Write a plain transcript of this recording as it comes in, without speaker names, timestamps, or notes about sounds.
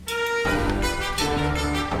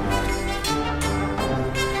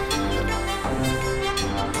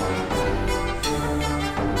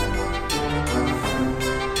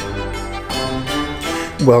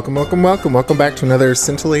Welcome back to another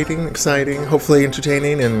scintillating, exciting, hopefully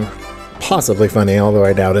entertaining, and possibly funny, although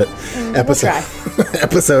I doubt it,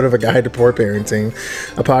 episode of A Guide to Poor Parenting,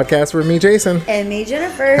 a podcast where me, Jason, and me,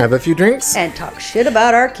 Jennifer, have a few drinks and talk shit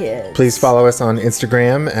about our kids. Please follow us on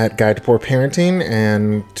Instagram at Guide to Poor Parenting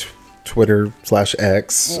and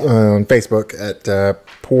Twitter/X, on Facebook at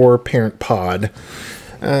Poor Parent Pod.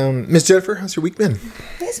 Miss Jennifer, how's your week been?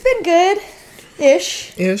 It's been good.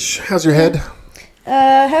 Ish. How's your head?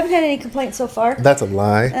 Haven't had any complaints so far. That's a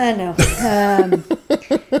lie. I know.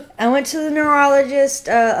 I went to the neurologist,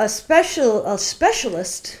 a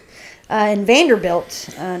specialist in Vanderbilt,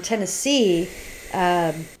 Tennessee,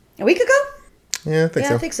 a week ago. Yeah,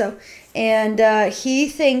 I think so. And he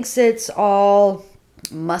thinks it's all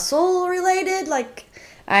muscle related. Like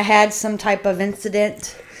I had some type of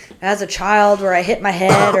incident as a child where I hit my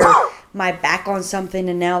head or my back on something,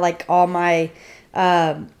 and now like all my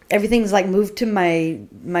everything's like moved to my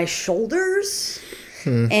shoulders.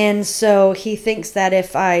 And so he thinks that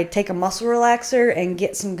if I take a muscle relaxer and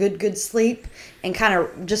get some good sleep and kind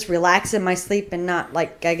of just relax in my sleep and not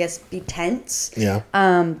like, I guess, be tense,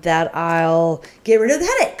 that I'll get rid of the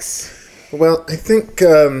headaches. Well, I think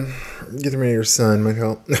getting rid of your son might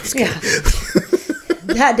help. No,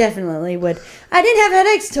 That definitely would. I didn't have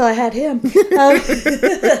headaches till I had him.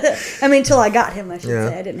 Till I got him, I should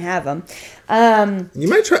say. I didn't have them. You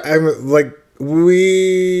might try.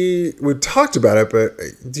 We talked about it, but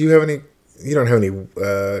do you have any? You don't have any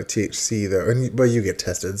THC though, but you get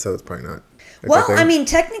tested, so it's probably not. Well,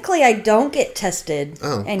 technically, I don't get tested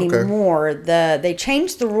anymore. Okay. They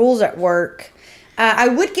changed the rules at work. I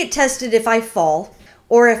would get tested if I fall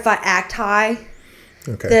or if I act high.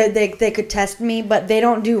 Okay. They could test me, but they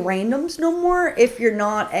don't do randoms no more. If you're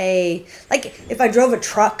not if I drove a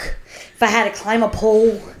truck, if I had to climb a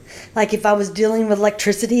pole, like if I was dealing with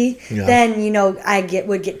electricity, then I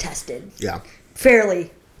would get tested. Yeah. Fairly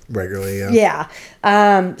regularly. Yeah.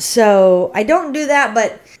 Yeah. So I don't do that,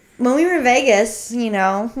 but when we were in Vegas, we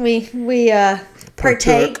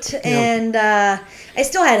partaked, and I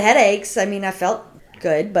still had headaches. I felt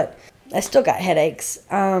good, but I still got headaches.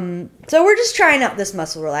 So we're just trying out this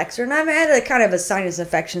muscle relaxer. And I've had a kind of a sinus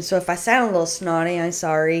infection. So if I sound a little snotty, I'm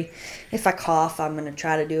sorry. If I cough, I'm going to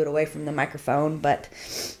try to do it away from the microphone. But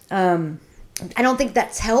I don't think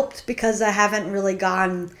that's helped because I haven't really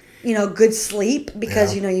gotten, good sleep.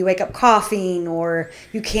 Because, you wake up coughing or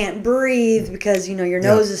you can't breathe because, your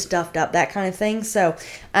nose is stuffed up, that kind of thing. So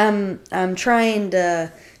I'm trying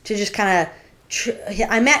to just kind of...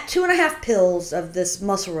 I'm at 2.5 pills of this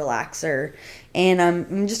muscle relaxer, and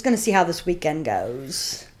I'm just going to see how this weekend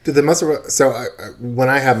goes. Did the when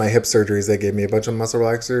I had my hip surgeries, they gave me a bunch of muscle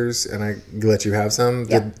relaxers, and I let you have some.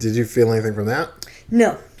 Yep. Did you feel anything from that?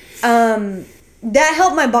 No. That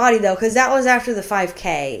helped my body, though, because that was after the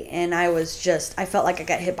 5K, and I felt like I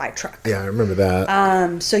got hit by a truck. Yeah, I remember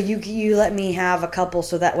that. So you let me have a couple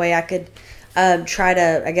so that way I could try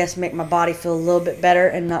to, I guess, make my body feel a little bit better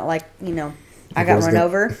and not like, I got run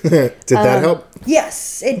over. Did that help?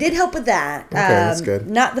 Yes, it did help with that. Okay, that's good.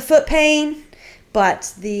 Not the foot pain,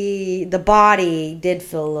 but the body did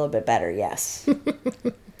feel a little bit better, yes.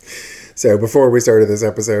 So before we started this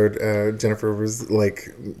episode, Jennifer was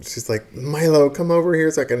she's like, Milo, come over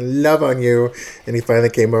here so I can love on you. And he finally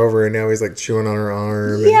came over, and now he's like chewing on her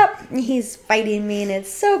arm. Yep, he's fighting me, and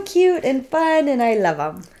it's so cute and fun, and I love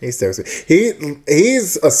him. He's so sweet.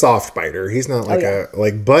 He's a soft biter. He's not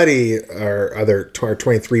like Buddy, our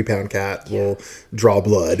 23-pound cat, will draw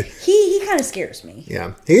blood. He kind of scares me.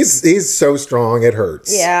 Yeah, he's so strong it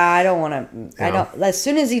hurts. Yeah, I don't want to. I don't. As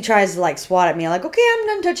soon as he tries to swat at me, I'm like, okay, I'm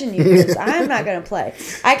done touching you. I'm not gonna play.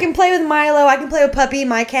 I can play with Milo. I can play with Puppy,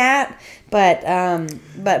 my cat. But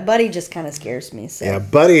Buddy just kind of scares me. So. Yeah,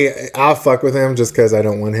 Buddy, I'll fuck with him just because I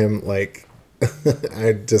don't want him I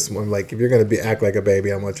just want if you're gonna act like a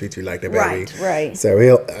baby, I'm gonna treat you like a baby. Right. So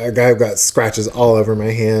I've got scratches all over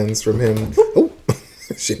my hands from him. Oh.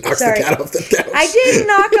 She knocks the cat off the couch. I didn't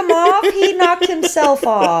knock him off. He knocked himself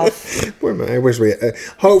off. Poor man. I wish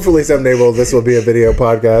hopefully someday this will be a video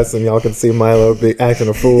podcast and y'all can see Milo be acting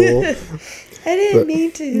a fool. I didn't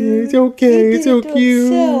mean to. It's okay. It's so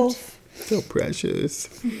cute. So precious.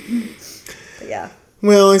 Yeah.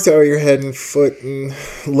 Well, I saw your head and foot and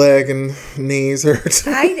leg and knees hurt.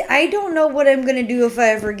 I don't know what I'm going to do if I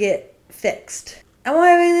ever get fixed. I won't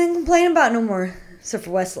have anything to complain about no more. Except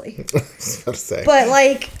for Wesley. I was about to say. But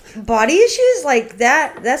body issues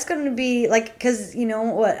that's going to be because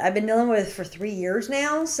what I've been dealing with for 3 years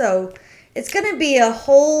now, so it's going to be a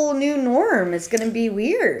whole new norm. It's going to be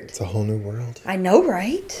weird. It's a whole new world. I know,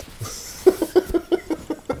 right?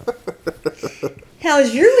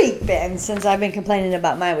 How's your week been since I've been complaining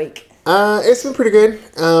about my week? It's been pretty good.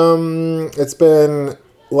 It's been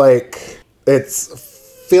like,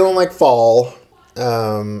 it's feeling like fall.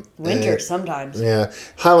 Winter sometimes. Yeah.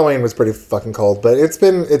 Halloween was pretty fucking cold, but it's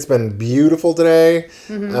been beautiful today.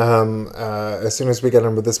 As soon as we get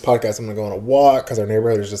into this podcast, I'm going to go on a walk because our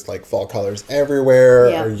neighborhood is just like fall colors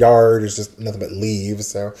everywhere. Yeah. Our yard is just nothing but leaves.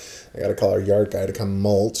 So I got to call our yard guy to come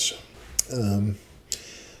mulch.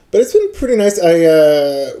 But it's been pretty nice.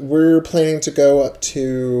 We're planning to go up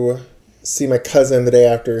to see my cousin the day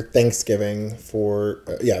after Thanksgiving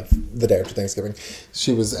the day after Thanksgiving.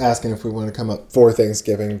 She was asking if we wanted to come up for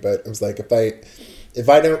Thanksgiving, but I was like, if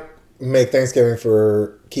I don't make Thanksgiving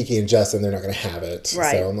for Kiki and Justin, they're not going to have it.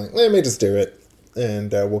 Right. So I'm like, let me just do it,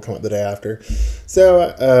 and we'll come up the day after. So,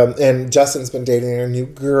 and Justin's been dating a new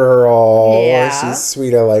girl. Yeah. She's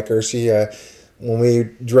sweet. I like her. She, when we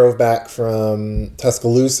drove back from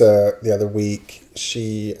Tuscaloosa the other week,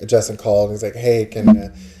 Justin called and was like, hey,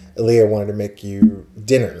 can Aaliyah wanted to make you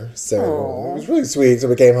dinner. So It was really sweet. So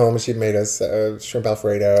we came home and she made us shrimp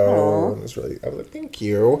Alfredo. And I was like, thank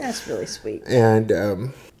you. That's really sweet.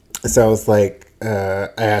 And so I was like, I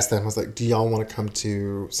asked them, I was like, do y'all want to come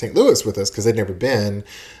to St. Louis with us? Because they'd never been.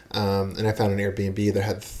 And I found an Airbnb that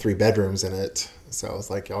had 3 bedrooms in it. So I was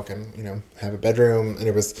like, y'all can, have a bedroom. And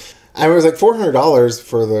it was like $400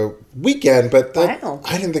 for the weekend, but wow.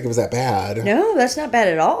 I didn't think it was that bad. No, that's not bad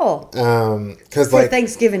at all. Because for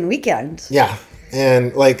Thanksgiving weekend. Yeah.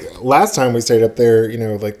 And like last time we stayed up there,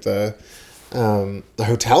 like the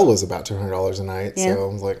hotel was about $200 a night. Yeah. So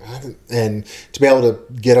I was like, and to be able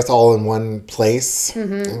to get us all in one place,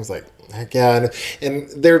 I was like, heck yeah. And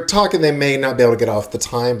they're talking they may not be able to get off the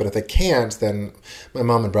time, but if they can't, then my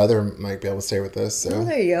mom and brother might be able to stay with us. So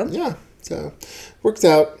there you go. Yeah. So works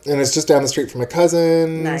out. And it's just down the street from my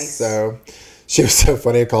cousin. Nice. So she was so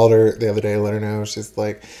funny. I called her the other day to let her know. She's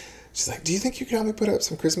like, do you think you could help me put up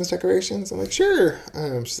some Christmas decorations? I'm like, sure.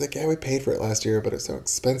 She's like, yeah, we paid for it last year, but it's so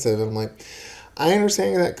expensive. And I'm like, I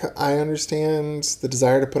understand the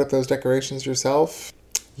desire to put up those decorations yourself.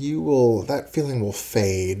 That feeling will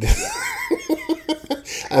fade.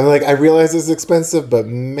 I'm like, I realize it's expensive, but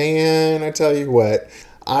man, I tell you what,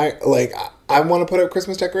 I want to put up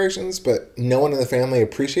Christmas decorations, but no one in the family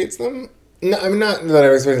appreciates them. No, I'm not that I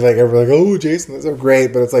was like, everyone's like, oh, Jason, that's so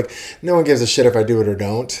great. But it's like, no one gives a shit if I do it or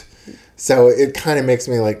don't. So it kind of makes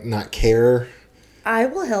me like not care. I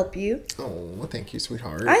will help you. Oh, thank you,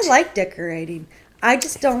 sweetheart. I like decorating. I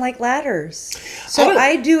just don't like ladders. So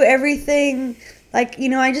I do everything like,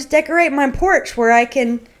 I just decorate my porch where I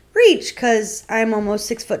can reach because I'm almost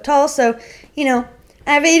 6 foot tall. So,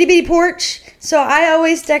 I have an itty bitty porch. So I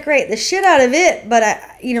always decorate the shit out of it. But,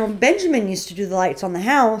 Benjamin used to do the lights on the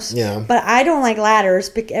house. Yeah. But I don't like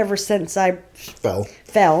ladders ever since I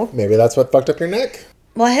fell. Maybe that's what fucked up your neck.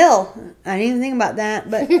 Well, hell, I didn't even think about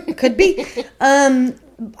that, but it could be.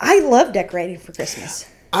 I love decorating for Christmas.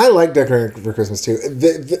 I like decorating for Christmas too.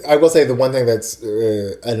 I will say the one thing that's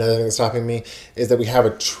another thing that's stopping me is that we have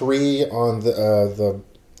a tree on the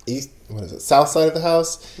east, south side of the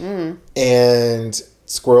house, and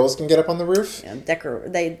squirrels can get up on the roof.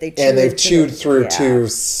 Yeah, they've chewed through 2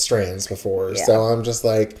 strands before, so I'm just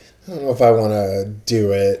like, I don't know if I want to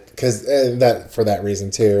do it because for that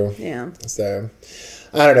reason too. Yeah. So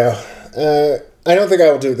I don't know. I don't think I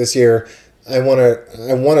will do it this year. I want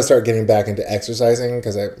to start getting back into exercising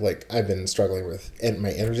because I've been struggling with, and my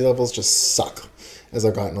energy levels just suck as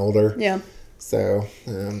I've gotten older. Yeah. So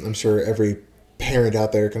I'm sure every parent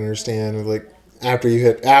out there can understand. Like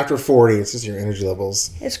after 40, it's just your energy levels.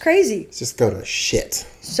 It's crazy. It's just go to shit.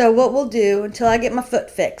 So what we'll do until I get my foot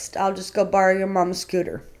fixed, I'll just go borrow your mama's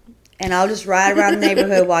scooter, and I'll just ride around the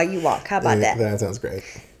neighborhood while you walk. How about that? That sounds great.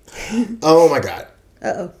 Oh my God.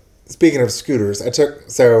 Uh-oh. Speaking of scooters, part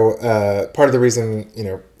of the reason,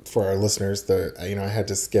 for our listeners, I had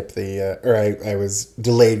to skip I was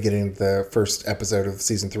delayed getting the first episode of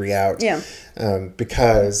season 3 out. Yeah.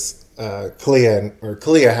 Because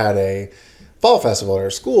Kalia had a fall festival at our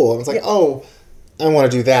school. And I was like, oh, I want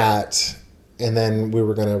to do that. And then we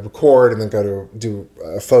were going to record and then go to do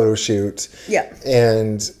a photo shoot. Yeah.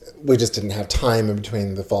 And we just didn't have time in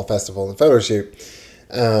between the fall festival and the photo shoot.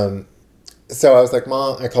 So I was like,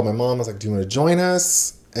 Mom, I called my mom. I was like, do you want to join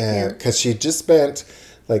us? Because she just spent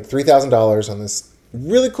like $3,000 on this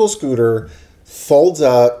really cool scooter, folds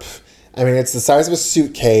up. I mean, it's the size of a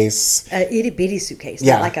suitcase. An itty bitty suitcase,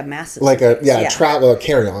 not like a massive suitcase. a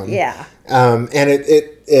carry-on. Yeah. And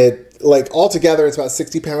it like altogether it's about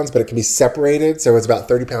 60 pounds, but it can be separated. So it's about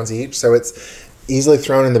 30 pounds each. So it's easily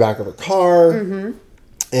thrown in the back of her car. Mm-hmm.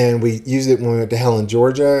 And we used it when we went to Helen,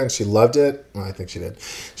 Georgia, and she loved it. Well, I think she did.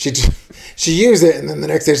 She used it, and then the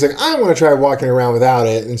next day she's like, I want to try walking around without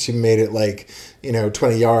it. And she made it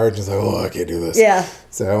 20 yards. And was like, oh, I can't do this. Yeah.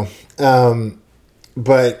 So,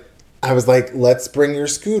 but I was like, let's bring your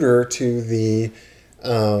scooter to the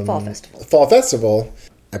Fall Festival.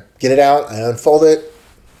 I get it out, I unfold it.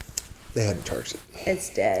 They hadn't charged it. It's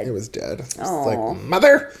dead. It was dead. It's like,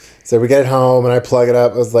 mother. So we get it home, and I plug it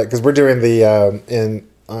up. I was like, because we're doing the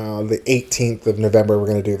 18th of November, we're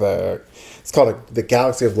going to do it's called the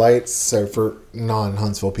Galaxy of Lights. So for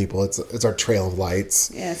non-Huntsville people, it's our Trail of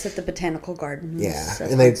Lights. Yeah, it's at the Botanical Gardens. Yeah,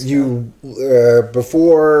 and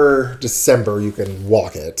before December you can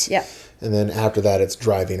walk it. Yeah. And then after that it's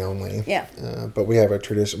driving only. Yeah. But we have a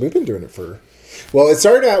tradition. We've been doing it it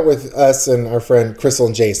started out with us and our friend Crystal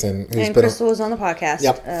and Jason. Crystal was on the podcast.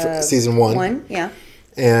 Yep, season 1. Yeah.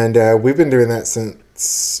 And we've been doing that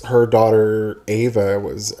since her daughter Ava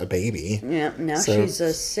was a baby. Yeah, now she's a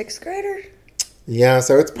 6th grader. Yeah,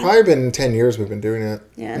 so it's probably been 10 years we've been doing it.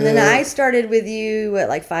 Yeah, and then I started with you,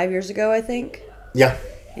 5 years ago, I think? Yeah.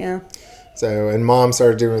 Yeah. So, and Mom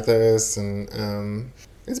started doing with us, and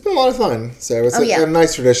it's been a lot of fun. So it's a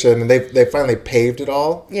nice tradition, and they finally paved it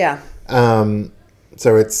all. Yeah.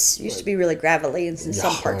 So it used to be really gravelly in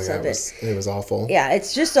some parts of it. It was awful. Yeah,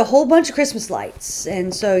 it's just a whole bunch of Christmas lights.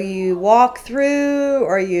 And so you walk through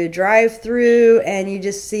or you drive through and you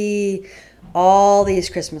just see all these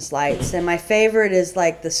Christmas lights. And my favorite is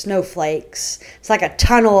the snowflakes. It's like a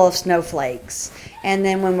tunnel of snowflakes. And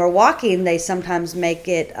then when we're walking, they sometimes make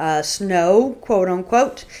it snow, quote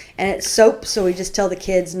unquote, and it's soap. So we just tell the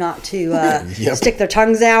kids not to stick their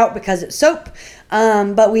tongues out because it's soap.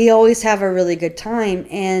 But we always have a really good time.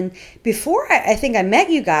 And before I think I met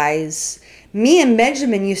you guys, me and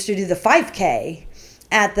Benjamin used to do the 5K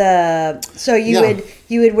so you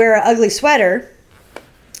would wear an ugly sweater.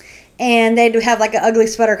 And they'd have an ugly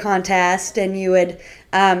sweater contest, and you would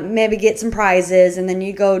maybe get some prizes, and then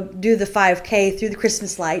you go do the 5K through the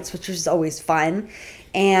Christmas lights, which was always fun.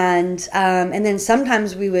 And then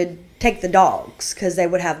sometimes we would take the dogs because they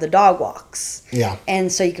would have the dog walks. Yeah.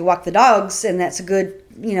 And so you could walk the dogs, and that's a good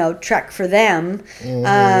trek for them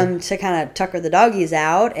to kind of tucker the doggies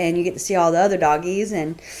out, and you get to see all the other doggies.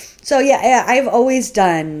 And so I've always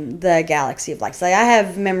done the Galaxy of Lights. I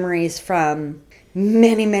have memories from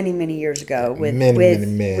many years ago with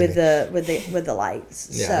the lights.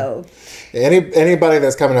 Yeah. So anybody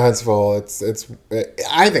that's coming to Huntsville,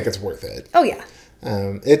 I think it's worth it. Oh yeah.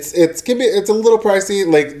 It's a little pricey.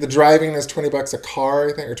 The driving is $20 a car,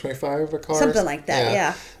 I think, or $25 a car. Something like that.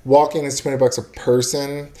 Yeah. Walking is $20 a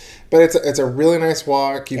person, but it's a really nice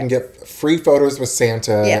walk. You can get free photos with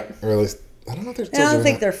Santa. Yeah. Or at least I don't know if they're still doing that. I don't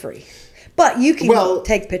think they're free, but you can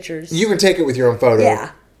take pictures. You can take it with your own photo.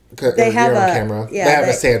 Yeah. They have a camera. Yeah, they have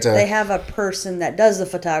a Santa. They have a person that does the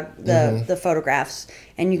photographs,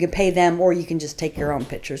 and you can pay them, or you can just take your own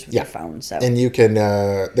pictures with your phone. So, and you can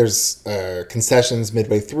there's concessions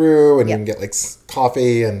midway through, and you can get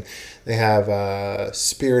coffee, and they have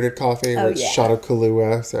spirited coffee, or shot of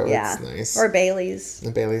Kahlua, so it's nice. Or Bailey's.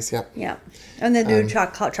 The Bailey's, yeah. Yeah, and they do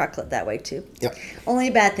hot chocolate that way too. Yep. Only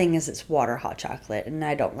bad thing is it's water hot chocolate, and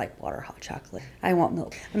I don't like water hot chocolate. I want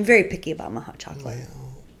milk. I'm very picky about my hot chocolate. Well.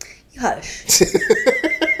 Hush.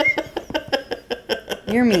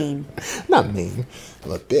 You're mean. Not mean.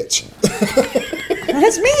 I'm a bitch.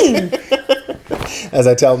 That's mean. As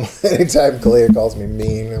I tell them, anytime Kalia calls me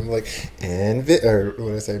mean, I'm like, or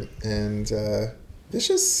what did I say? And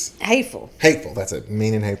vicious? Hateful. Hateful, that's it.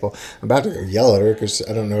 Mean and hateful. I'm about to go yell at her because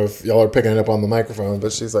I don't know if y'all are picking it up on the microphone,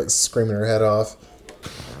 but she's screaming her head off.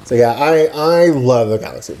 So yeah, I love the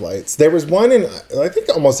Galaxy of Lights. There was one I think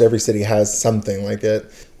almost every city has something like it.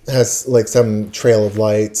 Has some trail of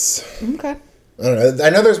lights. Okay. I don't know. I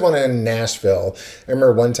know there's one in Nashville. I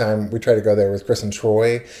remember one time we tried to go there with Chris and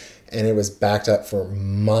Troy, and it was backed up for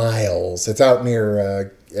miles. It's out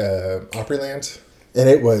near Opryland, and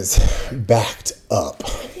it was backed up.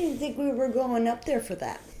 I didn't think we were going up there for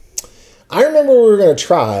that. I remember we were going to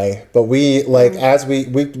try, but we, as we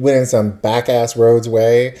went in some back-ass roads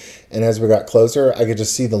way, and as we got closer, I could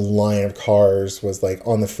just see the line of cars was,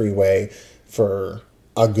 on the freeway for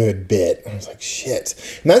a good bit. I was like, shit.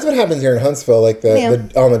 And that's what happens here in Huntsville, on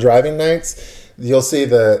the driving nights, you'll see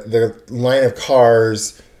the line of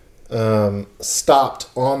cars stopped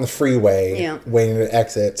on the freeway waiting to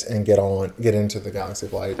exit and get into the Galaxy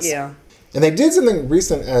of Lights. Yeah. And they did something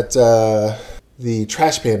recent at the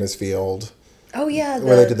Trash Pandas field. Oh yeah,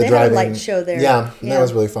 where they did the driving light show there. Yeah, that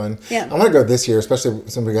was really fun. Yeah, I want to go this year, especially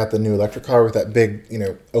since we got the new electric car with that big,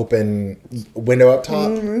 open window up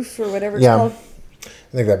top, moonroof or whatever it's called.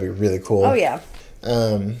 I think that'd be really cool. Oh yeah.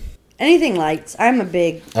 Anything lights. I'm a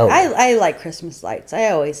big... Oh. I like Christmas lights. I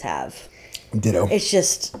always have. Ditto. It's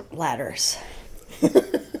just ladders.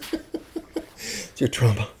 It's your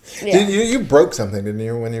trauma. Yeah. You broke something, didn't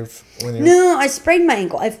you, when you... No, I sprained my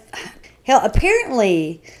ankle. Hell,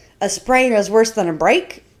 apparently a sprain was worse than a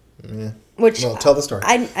break. Yeah. Which... Well, tell the story.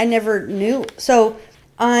 I never knew. So...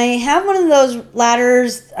 I have one of those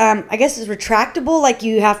ladders, I guess it's retractable, like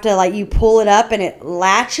you have to, like, you pull it up and it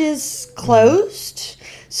latches closed.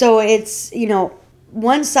 So it's,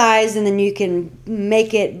 one size and then you can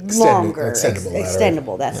make it longer.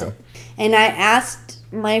 Extendable, that's it. And I asked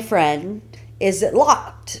my friend, is it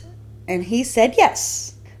locked? And he said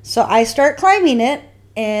yes. So I start climbing it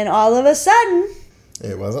and all of a sudden...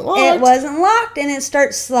 It wasn't locked. It wasn't locked and it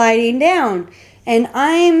starts sliding down. And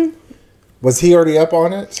Was he already up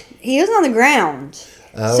on it? He was on the ground.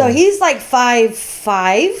 Oh. So he's like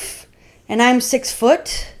 5'5", and I'm 6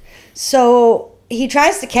 foot. So he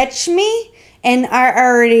tries to catch me, and I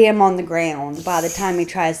already am on the ground by the time he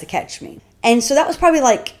tries to catch me. And so that was probably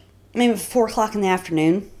like maybe 4 o'clock in the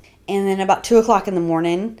afternoon. And then about 2 o'clock in the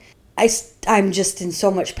morning, I'm just in so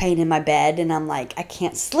much pain in my bed, and I'm like, I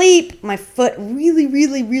can't sleep. My foot really,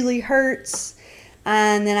 really, really hurts.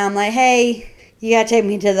 And then I'm like, hey... You gotta take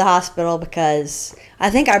me to the hospital because I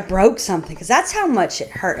think I broke something because that's how much it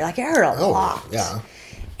hurt. Like, it hurt a lot. Yeah.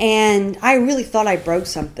 And I really thought I broke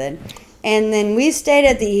something. And then we stayed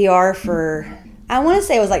at the ER for, I want to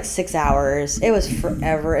say it was like 6 hours. It was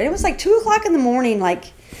forever. And it was like 2 o'clock in the morning. Like,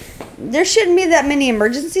 there shouldn't be that many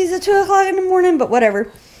emergencies at 2 o'clock in the morning, but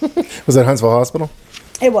whatever. Was that Huntsville Hospital?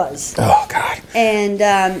 It was. Oh, God.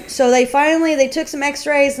 And so they took some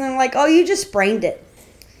x-rays and they're like, oh, you just sprained it.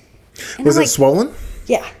 And Was I'm it swollen?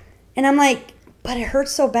 Yeah. And I'm like, but it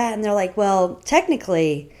hurts so bad. And they're like, well,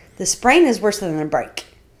 technically, the sprain is worse than a break.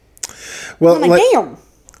 Well, I'm like, damn.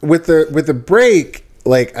 With the break,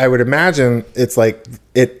 like, I would imagine it's like,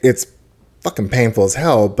 it's fucking painful as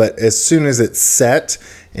hell, but as soon as it's set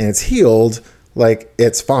and it's healed, like,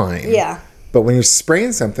 it's fine. Yeah. But when you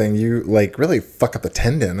sprain something, you, like, really fuck up a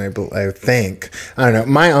tendon, I think. I don't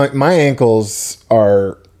know. My ankles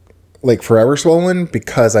are... like forever swollen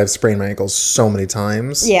because I've sprained my ankles so many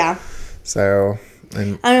times. Yeah. So,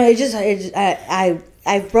 and I don't know.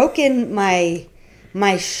 I've broken my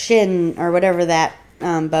shin or whatever that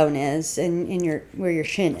bone is in where your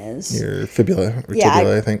shin is. Your fibula, or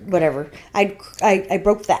tibia, I think. Whatever. I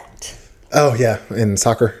broke that. Oh yeah, in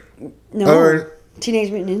soccer. No.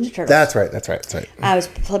 Teenage Mutant Ninja Turtles. That's right. I was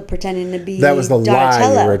pretending to be That was the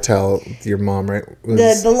Donatello. lie you would tell your mom, right?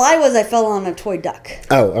 The lie was I fell on a toy duck.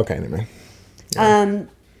 Oh, okay, anyway. Yeah.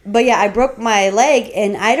 But yeah, I broke my leg,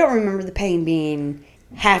 and I don't remember the pain being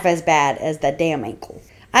half as bad as that damn ankle.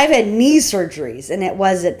 I've had knee surgeries, and it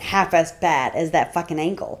wasn't half as bad as that fucking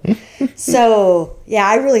ankle. So, yeah,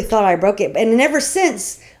 I really thought I broke it. And ever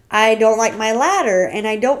since, I don't like my ladder, and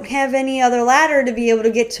I don't have any other ladder to be able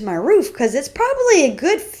to get to my roof, because it's probably a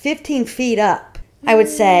good 15 feet up, I would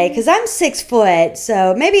say, because I'm 6 foot,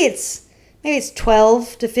 so maybe it's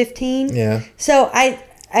 12 to 15. Yeah. So I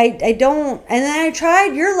don't, and then I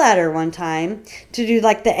tried your ladder one time to do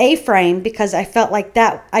like the A-frame because I felt like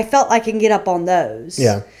I can get up on those.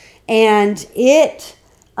 Yeah. And it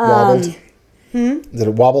wobbled. Did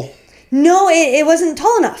it wobble? No, it wasn't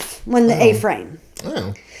tall enough when the A-frame.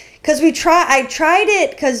 Oh. Because I tried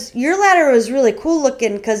it because your ladder was really cool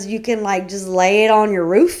looking because you can like just lay it on your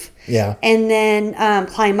roof. Yeah. And then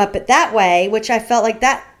climb up it that way, which I felt like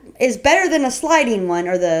that is better than a sliding one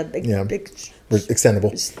or the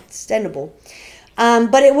extendable.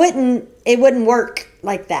 But it wouldn't work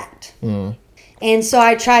like that. Mm. And so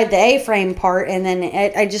I tried the A-frame part, and then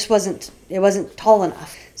it wasn't tall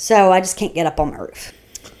enough. So I just can't get up on my roof.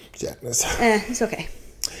 Jackass. It's okay.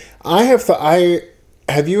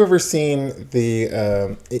 Have you ever seen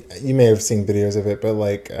you may have seen videos of it, but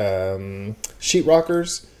like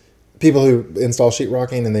sheetrockers, people who install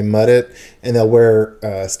sheetrocking and they mud it and they'll wear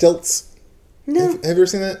stilts. No. Have you ever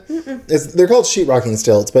seen that? They're called sheetrocking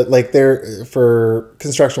stilts, but like they're for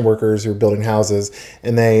construction workers who are building houses,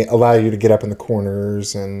 and they allow you to get up in the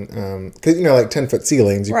corners and because like 10-foot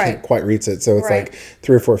ceilings, you can't quite reach it, so it's like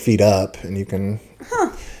 3 or 4 feet up, and you can.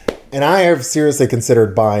 Huh. And I have seriously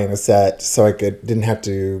considered buying a set so I didn't have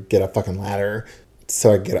to get a fucking ladder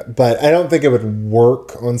so I could get up. But I don't think it would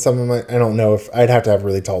work on some of my... I don't know if... I'd have to have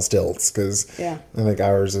really tall stilts because I think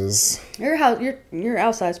ours is... Your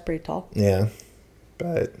outside's pretty tall. Yeah.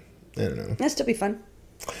 But I don't know. That'd still be fun.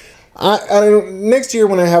 I don't know. Next year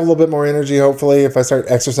when I have a little bit more energy, hopefully, if I start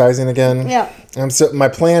exercising again. Yeah. My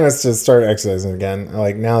plan is to start exercising again.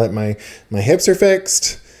 Like now that my hips are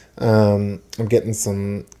fixed... I'm getting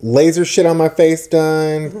some laser shit on my face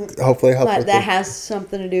done. Hopefully, But that has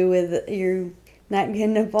something to do with you not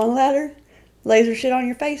getting up on a ladder? Laser shit on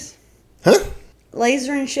your face? Huh?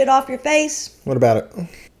 Lasering shit off your face? What about it?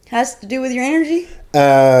 Has to do with your energy?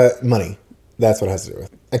 Money. That's what it has to do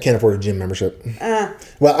with. I can't afford a gym membership.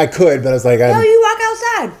 Well, I could, but I was like, no, you walk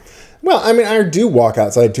outside. Well, I mean, I do walk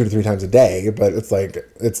outside 2 to 3 times a day, but it's like,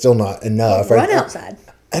 it's still not enough. Run outside.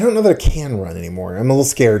 I don't know that I can run anymore. I'm a little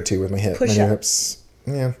scared too with my hip. Push my up. hips.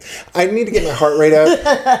 Yeah. I need to get my heart rate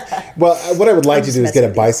up. Well, what I would like to do is get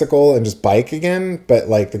a bicycle and just bike again, but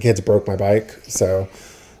like the kids broke my bike, so.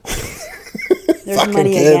 There's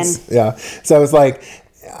money kids. Again. Yeah. So I was like,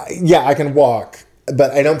 yeah, I can walk,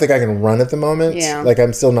 but I don't think I can run at the moment. Yeah. Like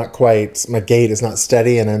I'm still not quite, my gait is not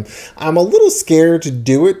steady, and I'm a little scared to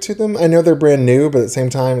do it to them. I know they're brand new, but at the same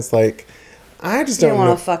time, it's like, I just don't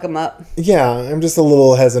want to fuck them up. Yeah, I'm just a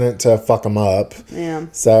little hesitant to fuck them up. Yeah.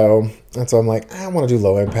 So that's why I'm like, I want to do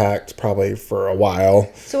low impact probably for a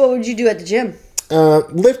while. So what would you do at the gym?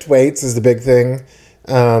 Lift weights is the big thing,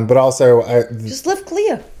 but also just lift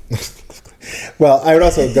Clea. Well, I would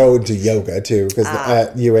also go into yoga too, because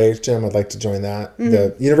at UH gym, I'd like to join that. Mm-hmm.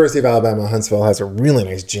 The University of Alabama Huntsville has a really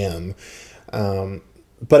nice gym.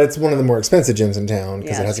 But it's one of the more expensive gyms in town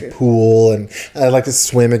because it has a pool, and I'd like to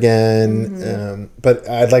swim again. Mm-hmm. But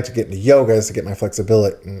I'd like to get into yoga to get my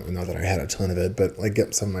flexibility. Not that I had a ton of it, but like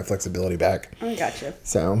get some of my flexibility back. I gotcha.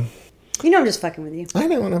 So, you know, I'm just fucking with you. I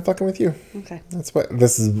know, and I'm fucking with you. Okay. That's what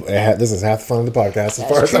this is. This is half the fun of the podcast, as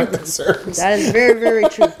far as I'm concerned. That is very, very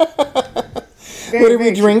true. What are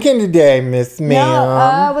we drinking today, Miss Ma'am?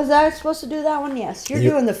 No, was I supposed to do that one? Yes. You're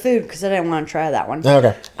doing the food because I didn't want to try that one.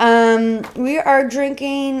 Okay. We are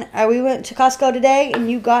drinking, we went to Costco today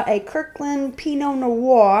and you got a Kirkland Pinot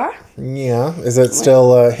Noir. Yeah. Is it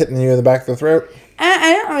still hitting you in the back of the throat?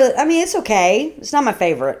 I don't really, I mean, it's okay. It's not my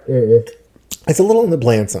favorite. Mm-mm. It's a little on the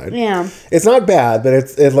bland side. Yeah. It's not bad, but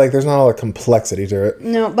it's like there's not a lot of complexity to it.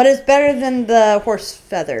 No, but it's better than the horse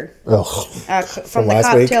feather. Ugh. From the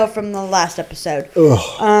cocktail from the last episode.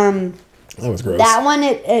 Ugh. That was gross. That one,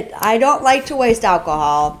 I don't like to waste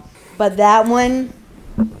alcohol, but that one,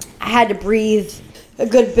 I had to breathe a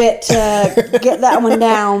good bit to get that one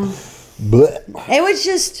down. Blech. It was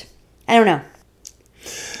just, I don't know.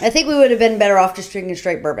 I think we would have been better off just drinking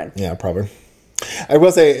straight bourbon. Yeah, probably. I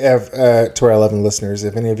will say to our 11 listeners,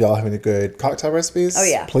 if any of y'all have any good cocktail recipes,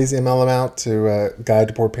 please email them out to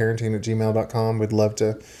guidetopoorparenting@gmail.com. We'd love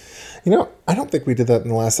to. You know, I don't think we did that in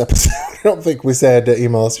the last episode. I don't think we said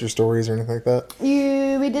email us your stories or anything like that.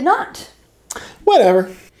 We did not. Whatever.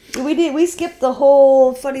 We did. We skipped the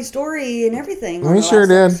whole funny story and everything. We sure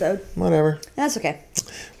did. Episode. Whatever. That's okay.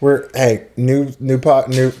 We're new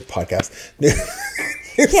podcast.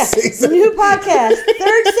 Season. New podcast.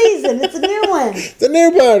 3rd season. It's a new one. It's a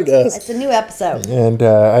new podcast. It's a new episode. And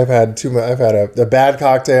I've had a bad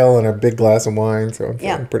cocktail and a big glass of wine, so I'm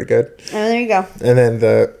feeling pretty good. Oh, there you go. And then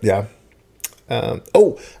I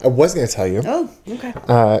was going to tell you. Oh, okay.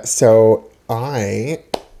 So I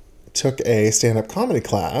took a stand-up comedy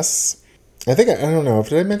class. I don't know.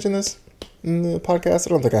 Did I mention this in the podcast? I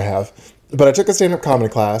don't think I have. But I took a stand-up comedy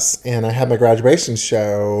class, and I had my graduation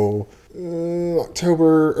show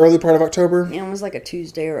early part of October. Yeah, it was like a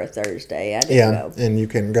Tuesday or a Thursday. I didn't go. And you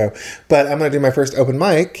can go. But I'm going to do my first open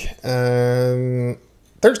mic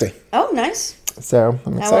Thursday. Oh, nice. So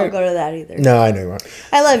I'm excited. I won't go to that either. No, I know you won't.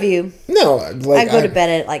 I love you. No, I go to bed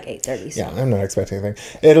at like 8:30. So. Yeah, I'm not expecting anything.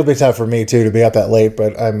 It'll be tough for me too to be up that late,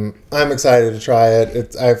 but I'm excited to try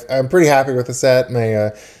it. I'm pretty happy with the set.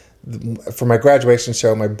 For my graduation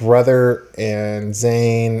show, my brother and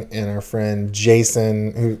Zane and our friend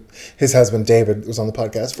Jason, who his husband David was on the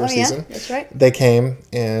podcast for a season. That's right. They came,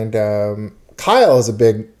 and Kyle is a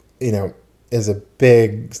big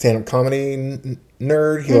stand-up comedy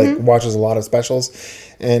nerd. He watches a lot of specials,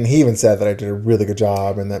 and he even said that I did a really good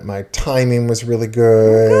job and that my timing was really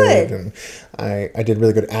good. And I did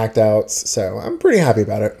really good act outs, so I'm pretty happy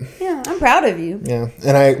about it. Yeah, I'm proud of you. Yeah,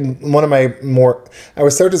 and I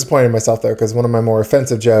was so disappointed in myself though, because one of my more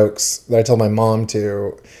offensive jokes that I told my mom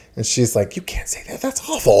to, and she's like, "You can't say that. That's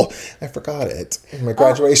awful." I forgot it in my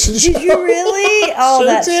graduation show. Did you really? Oh, sure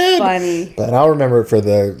that's did. funny. But I'll remember it for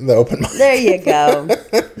the open mic. There you go.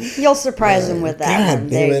 You'll surprise them with that one.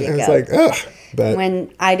 There you go. It's like, ugh. But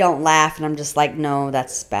when I don't laugh and I'm just like, no,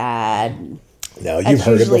 that's bad. No, you've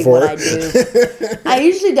heard it before. That's usually what I do. I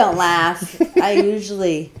usually don't laugh. I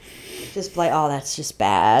usually just like, oh, that's just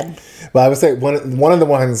bad. Well, I would say one of the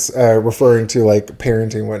ones referring to like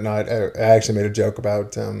parenting and whatnot, I actually made a joke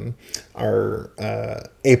about our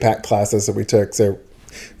APAC classes that we took. So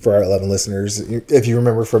for our 11 listeners, if you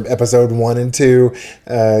remember from episode 1 and 2,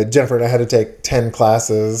 Jennifer and I had to take 10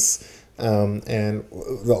 classes. And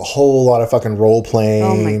a whole lot of fucking role playing.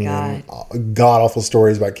 Oh my God. And god awful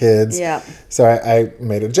stories about kids. Yeah. So I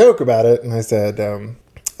made a joke about it, and I said,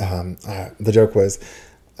 the joke was,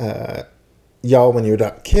 y'all, when you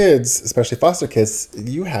adopt kids, especially foster kids,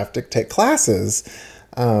 you have to take classes.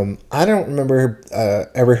 I don't remember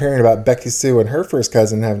ever hearing about Becky Sue and her first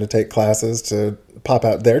cousin having to take classes to pop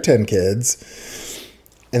out their 10 kids.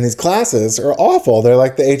 And these classes are awful. They're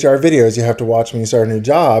like the HR videos you have to watch when you start a new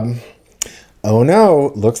job. Oh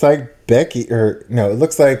no, looks like it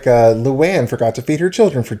looks like Luann forgot to feed her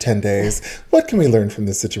children for 10 days. What can we learn from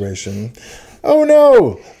this situation? Oh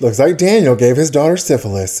no, looks like Daniel gave his daughter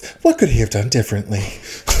syphilis. What could he have done differently?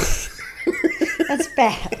 That's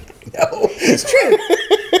bad. No. It's true.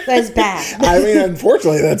 That's bad. I mean,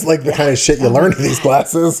 unfortunately, that's like the kind of shit you learn in these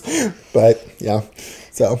classes. But yeah.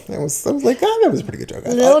 So I was like, oh, that was a pretty good joke.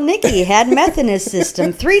 Little Nicky had meth in his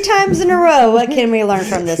system 3 times in a row. What can we learn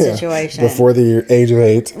from this situation? Before the age of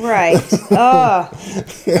 8. Right. Oh.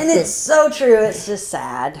 And it's so true. It's just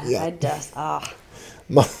sad. Yeah.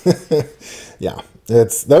 Yeah.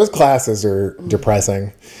 Those classes are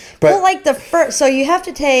depressing. But well, like so you have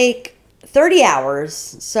to take 30 hours.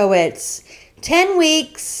 So it's 10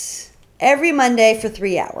 weeks every Monday for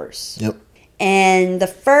 3 hours. Yep. And the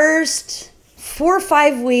first 4 or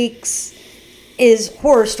 5 weeks is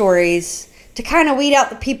horror stories to kind of weed out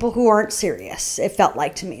the people who aren't serious. It felt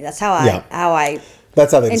like to me. That's how I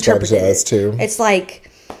that's how they describe it as too. It's like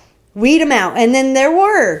weed them out. And then there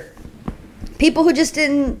were people who just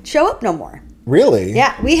didn't show up no more. Really?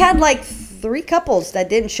 Yeah, we had like 3 couples that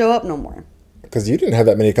didn't show up no more. Because you didn't have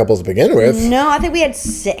that many couples to begin with. No, I think we had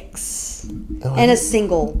 6 and a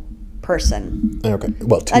single person. Okay,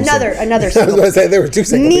 well, another I was single. going to say there were 2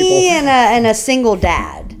 single people. Me and a single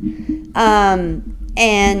dad,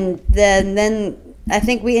 and then I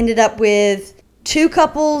think we ended up with 2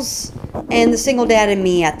 couples and the single dad and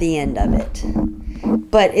me at the end of it.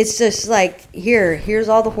 But it's just like here's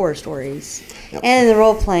all the horror stories, and the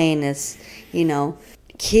role playing is,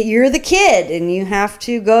 you're the kid and you have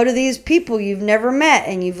to go to these people you've never met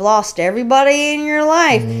and you've lost everybody in your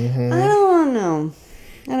life. Mm-hmm. I don't want to know.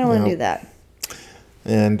 I don't want to do that.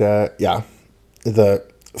 And, the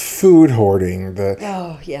food hoarding,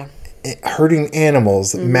 hurting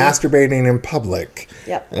animals, masturbating in public,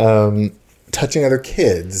 touching other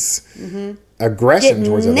kids, aggression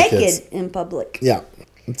towards other kids. Getting naked in public. Yeah.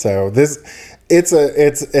 So it's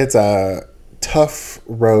a tough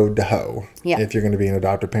road to hoe if you're going to be an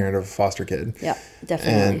adoptive parent of a foster kid. Yeah,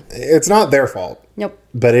 definitely. And it's not their fault. Nope.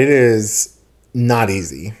 But it is not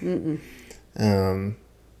easy.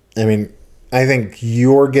 I mean, I think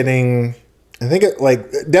definitely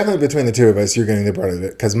between the 2 of us, you're getting the brunt of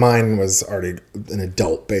it, because mine was already an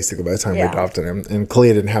adult basically by the time we adopted him, and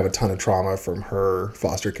Kalia didn't have a ton of trauma from her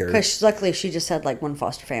foster care. Because luckily she just had like 1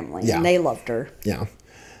 foster family, and they loved her. Yeah.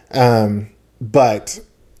 But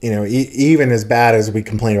even as bad as we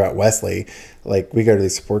complain about Wesley, like we go to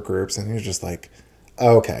these support groups and he's just like,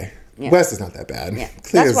 oh, okay, Wes is not that bad. Yeah,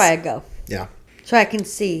 that's why I go. Yeah. So I can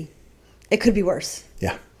see it could be worse.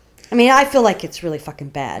 Yeah. I mean, I feel like it's really fucking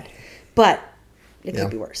bad, but it could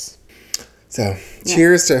be worse. So,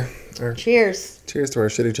 cheers to our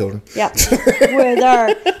shitty children. Yeah. With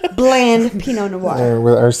our bland Pinot Noir.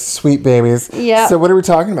 With our sweet babies. Yeah. So, what are we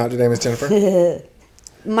talking about today, Miss Jennifer?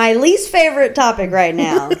 My least favorite topic right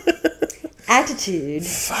now. Attitude.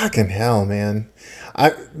 Fucking hell, man.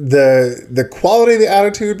 The quality of the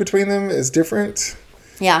attitude between them is different.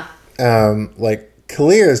 Yeah. Like,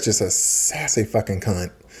 Kalia is just a sassy fucking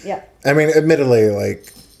cunt. Yeah. I mean, admittedly,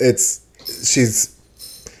 like, she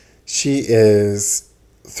is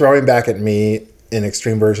throwing back at me an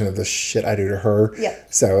extreme version of the shit I do to her. Yeah.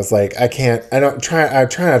 So it's like, I try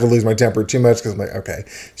not to lose my temper too much, because I'm like, okay,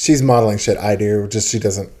 she's modeling shit I do, just she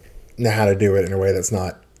doesn't know how to do it in a way that's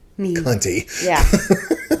not cunty. Yeah.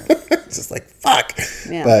 It's just like, fuck.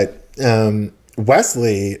 Yeah. But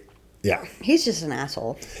Wesley, he's just an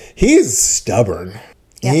asshole. He's stubborn.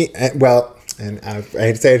 Yeah. And I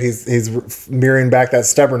hate to say it, he's mirroring back that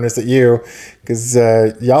stubbornness at you, because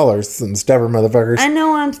y'all are some stubborn motherfuckers. I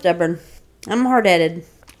know I'm stubborn. I'm hard-headed.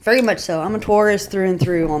 Very much so. I'm a Taurus through and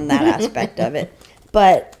through on that aspect of it.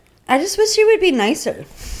 But I just wish he would be nicer.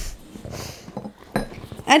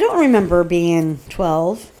 I don't remember being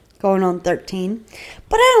 12, going on 13.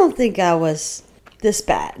 But I don't think I was this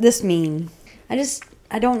bad, this mean.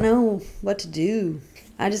 I don't know what to do.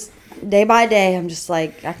 Day by day, I'm just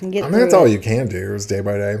like, I can get through that's it. all you can do is day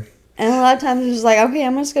by day. And a lot of times I'm just like, okay,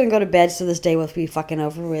 I'm just going to go to bed so this day will be fucking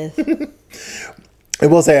over with. I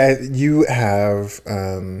will say, you have,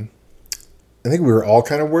 I think we were all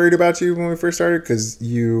kind of worried about you when we first started because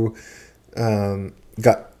you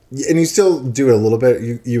got, and you still do it a little bit.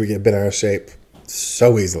 You would get bent out of shape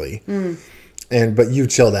so easily. But you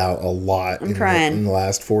chilled out a lot in the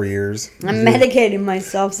last 4 years. I'm medicating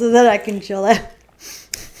myself so that I can chill out.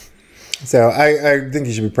 So I think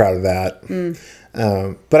you should be proud of that.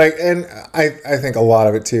 But I think a lot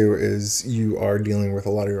of it too is you are dealing with a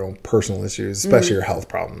lot of your own personal issues, especially your health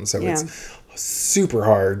problems. So it's super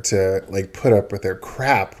hard to like put up with their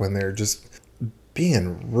crap when they're just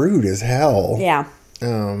being rude as hell. Yeah.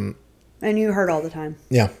 And you hurt all the time.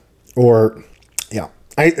 Yeah. Or yeah.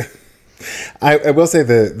 I will say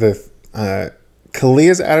the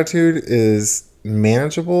Kalia's attitude is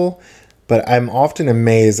manageable, but I'm often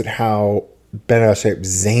amazed at how bent out of shape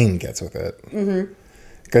Zane gets with it.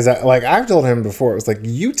 Because I've told him before, it was like,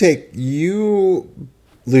 you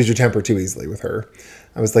lose your temper too easily with her.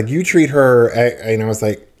 I was like, you treat her, I was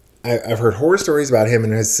like, I've heard horror stories about him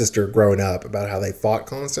and his sister growing up about how they fought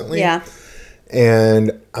constantly. Yeah.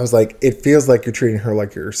 And I was like, it feels like you're treating her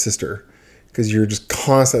like your sister because you're just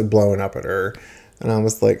constantly blowing up at her. And I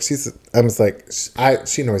was like, she annoys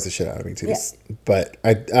the shit out of me too. Yeah. But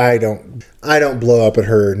I don't blow up at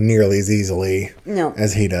her nearly as easily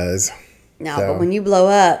as he does. No, but when you blow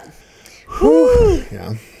up, whew,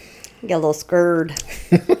 yeah, you get a little scared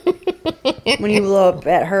when you blow up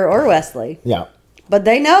at her or Wesley. Yeah. But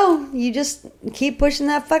they know you just keep pushing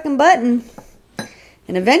that fucking button,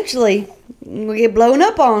 and eventually we get blown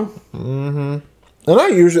up on. Mm-hmm. And I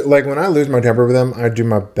usually, like, when I lose my temper with them, I do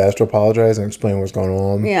my best to apologize and explain what's going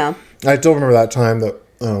on. Yeah. I still remember that time that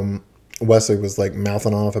Wesley was, like,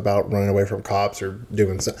 mouthing off about running away from cops or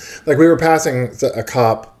doing something. Like, we were passing a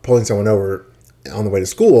cop pulling someone over on the way to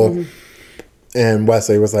school, and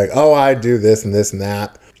Wesley was like, oh, I do this and this and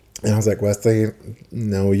that. And I was like, Wesley,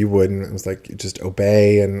 no, you wouldn't. I was like, just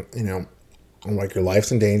obey and, I'm like, your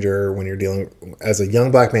life's in danger when you're dealing, as a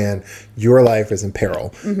young black man, your life is in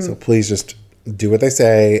peril. So please just do what they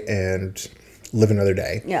say and live another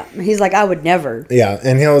day. Yeah. He's like, I would never. Yeah.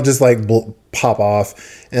 And he'll just like pop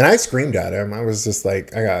off. And I screamed at him. I was just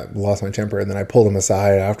like, lost my temper. And then I pulled him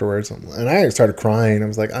aside afterwards. And I started crying. I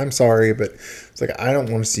was like, I'm sorry, but it's like, I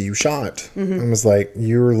don't want to see you shot. I was like,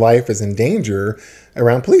 your life is in danger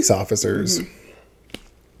around police officers.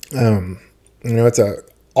 It's a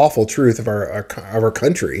awful truth of our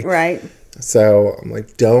country. Right. So I'm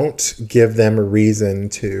like, don't give them a reason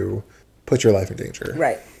to put your life in danger.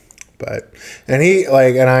 Right. I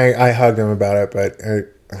hugged him about it, but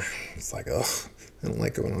it's like, ugh, I don't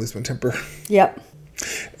like it when I lose my temper. Yep.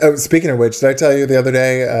 Speaking of which, did I tell you the other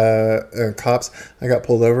day, cops, I got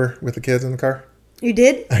pulled over with the kids in the car? You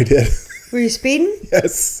did? I did. Were you speeding?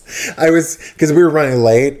 Yes. I was, because we were running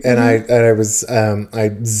late, and I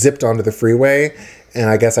zipped onto the freeway, and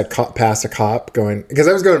I guess I passed a cop going, because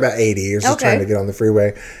I was going about 80. I was just trying to get on the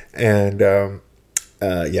freeway, and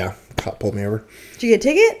cop pulled me over. Did you get a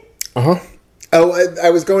ticket? Uh-huh. Oh, I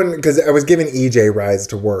was going, because I was giving EJ rides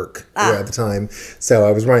to work at the time, so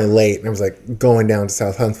I was running late, and I was like going down to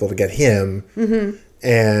South Huntsville to get him,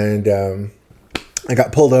 and I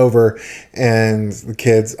got pulled over, and the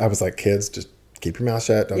kids, I was like, kids, just keep your mouth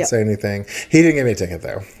shut, don't say anything. He didn't give me a ticket,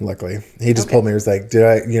 though, luckily. He just pulled me, he was like,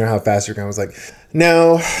 you know how fast you're going? I was like,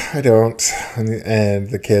 no, I don't. And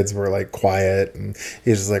the kids were like quiet, and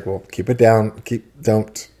he was just like, well, keep it down,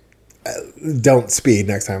 don't speed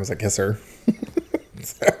next time. I was like, yes, sir.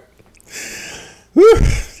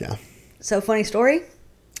 Yeah. So, funny story?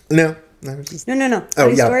 No. No.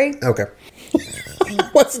 Funny story? Okay. I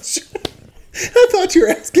wasn't sure. I thought you were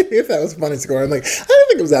asking me if that was a funny story. I'm like, I don't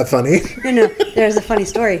think it was that funny. No. There's a funny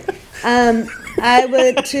story. I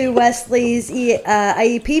went to Wesley's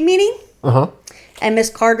IEP meeting. And Miss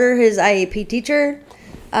Carter, his IEP teacher,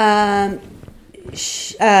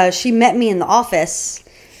 she met me in the office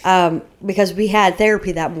because we had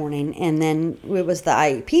therapy that morning, and then it was the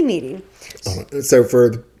IEP meeting. So for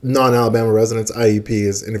the non-Alabama residents, IEP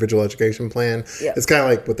is Individual Education Plan. Yep. It's kind of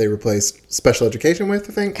like what they replaced special education with,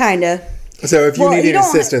 I think. Kind of. So if you needed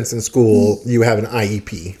assistance in school, you have an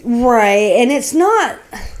IEP. Right, and it's not...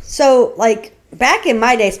 So, like, back in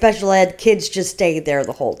my day, special ed, kids just stayed there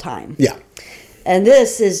the whole time. Yeah. And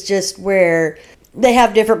this is just where they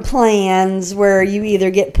have different plans where you either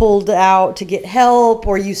get pulled out to get help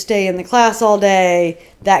or you stay in the class all day,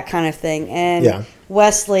 that kind of thing. And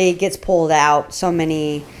Wesley gets pulled out so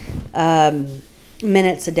many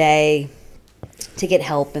minutes a day to get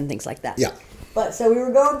help and things like that. Yeah. But so we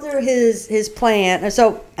were going through his plan.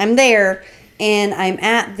 So I'm there and I'm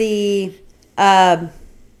at the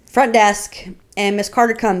front desk, and Miss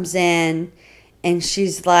Carter comes in. And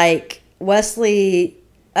she's like, Wesley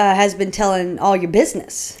has been telling all your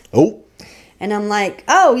business. Oh. And I'm like,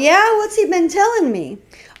 oh, yeah? What's he been telling me?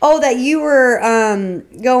 Oh, that you were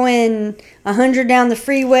going 100 down the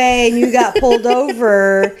freeway and you got pulled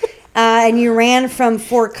over and you ran from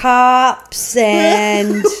 4 cops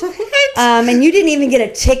and you didn't even get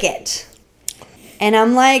a ticket. And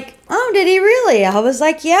I'm like, oh, did he really? I was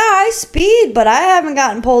like, yeah, I speed, but I haven't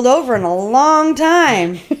gotten pulled over in a long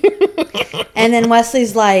time. And then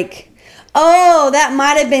Wesley's like, oh, that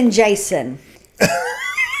might have been Jason.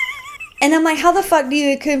 And I'm like, how the fuck do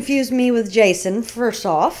you confuse me with Jason, first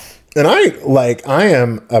off? And I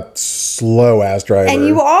am a slow ass driver. And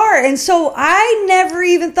you are. And so I never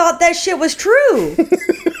even thought that shit was true.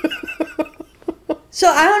 So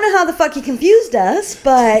I don't know how the fuck he confused us,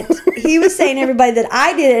 but he was saying everybody that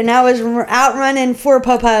I did it, and I was out running 4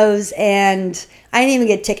 popos, and I didn't even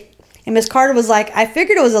get a ticket. And Miss Carter was like, I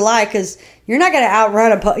figured it was a lie because you're not going to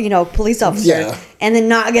outrun a police officer and then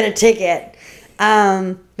not get a ticket.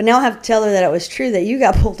 But now I have to tell her that it was true that you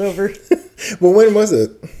got pulled over. Well, when was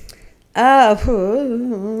it? About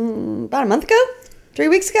a month ago? 3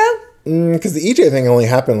 weeks ago? Because the EJ thing only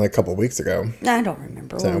happened like a couple of weeks ago. I don't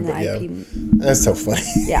remember. That's so funny.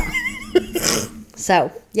 Yeah.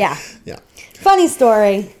 So, yeah. Yeah. Funny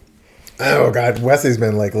story. Oh, God. Wesley's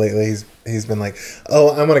been like, lately, he's been like, oh,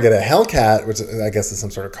 I'm going to get a Hellcat, which I guess is some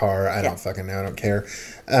sort of car. I don't fucking know. I don't care.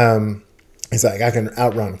 He's like, I can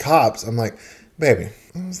outrun cops. I'm like, baby.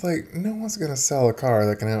 I was like, no one's going to sell a car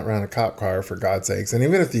that can outrun a cop car, for God's sakes. And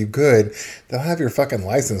even if you could, they'll have your fucking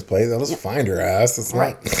license plate. They'll just find your ass. It's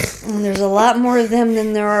right. And there's a lot more of them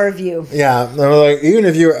than there are of you. Yeah. Like, even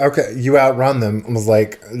if you outrun them, I was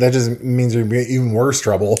like, that just means you're in even worse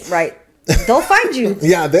trouble. Right. They'll find you.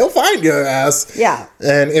 Yeah, they'll find your ass. Yeah.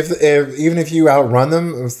 And if even if you outrun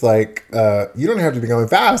them, it was like, you don't have to be going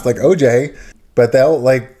fast like OJ, but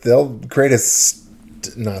they'll create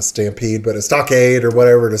not a stampede, but a stockade or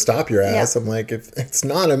whatever to stop your ass. Yeah. I'm like, if it's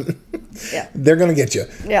not they're gonna get you.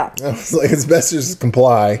 Yeah. I was like, it's best to just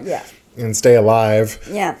comply. Yeah. And stay alive.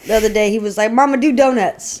 Yeah. The other day he was like, Mama, do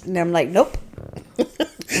donuts. And I'm like, nope.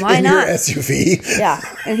 Why in not? Your SUV. Yeah.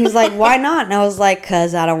 And he's like, why not? And I was like,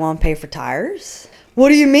 because I don't want to pay for tires. What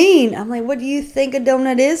do you mean? I'm like, what do you think a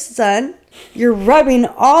donut is, son? You're rubbing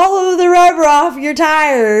all of the rubber off your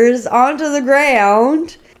tires onto the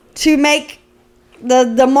ground to make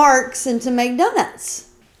the marks and to make donuts.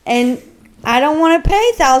 And I don't want to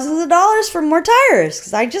pay thousands of dollars for more tires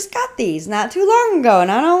because I just got these not too long ago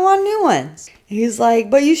and I don't want new ones. He's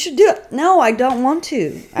like, but you should do it. No, I don't want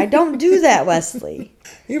to. I don't do that, Wesley.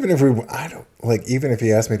 Even if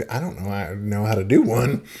he asked me, I don't know how to do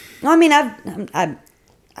one. I mean,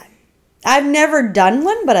 I've never done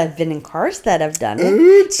one, but I've been in cars that have done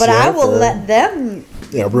it. But I will let them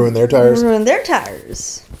ruin their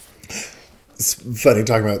tires. It's funny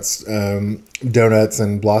talking about donuts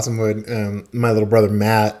and Blossomwood. My little brother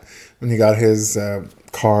Matt, when he got his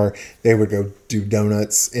car, they would go do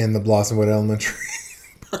donuts in the Blossomwood Elementary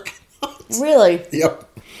parking lot. Really?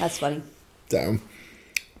 Yep. That's funny. So,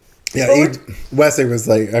 yeah, Wesley was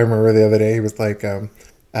like, I remember the other day, he was like,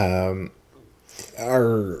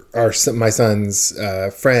 my son's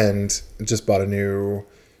friend just bought a new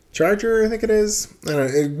Charger, I think it is. I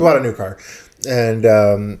don't know, he bought a new car.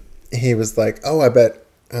 And he was like, oh, I bet,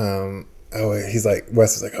 he's like,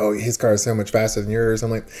 Wes is like, oh, his car is so much faster than yours.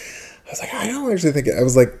 I'm like, I was like, I don't actually think I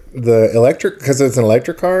was like, the electric, because it's an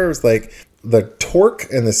electric car, it was like, the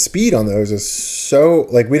torque and the speed on those is so,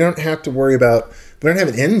 like, we don't have to worry about, we don't have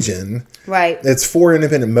an engine. Right. It's 4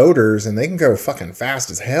 independent motors, and they can go fucking fast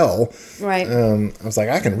as hell. Right. I was like,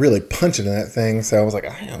 I can really punch into that thing. So I was like,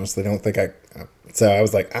 I honestly don't think so I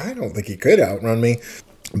was like, I don't think he could outrun me.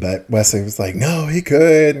 But Wesley was like, no, he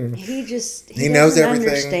could. And he knows everything.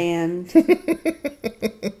 Understand.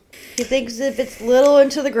 He thinks if it's little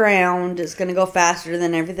into the ground, it's going to go faster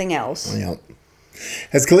than everything else. Yeah.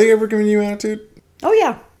 Has Khalid ever given you attitude? Oh,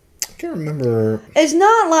 yeah. I can't remember. It's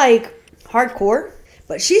not like hardcore,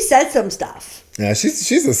 but she said some stuff. Yeah,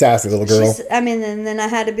 she's a sassy little girl. And then I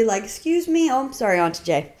had to be like, excuse me. Oh, I'm sorry, Auntie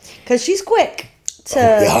Jay. Because she's quick.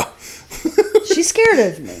 She's scared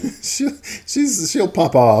of me. She'll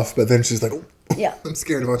pop off, but then she's like, oh, yeah, I'm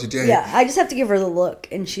scared of Auntie Jay. Yeah, I just have to give her the look,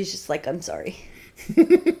 and she's just like, I'm sorry.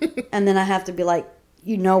 And then I have to be like,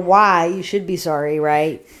 you know why you should be sorry,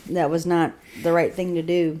 right? That was not the right thing to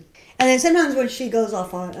do. And then sometimes when she goes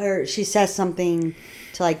off on, or she says something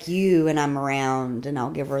to like you and I'm around, and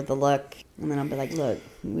I'll give her the look, and then I'll be like, look,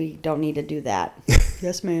 we don't need to do that.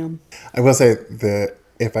 Yes, ma'am. I will say that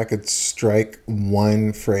if I could strike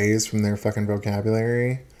one phrase from their fucking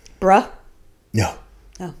vocabulary. Bruh? No.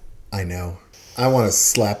 Oh. I know. I want to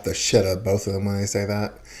slap the shit out of both of them when they say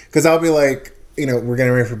that. Because I'll be like, we're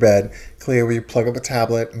getting ready for bed. Cleo, will you plug up a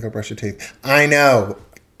tablet and go brush your teeth? I know.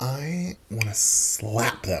 I want to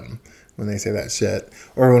slap them when they say that shit.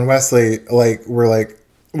 Or when Wesley,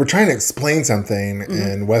 we're trying to explain something,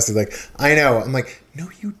 and Wesley's like, I know. I'm like, no,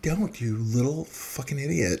 you don't, you little fucking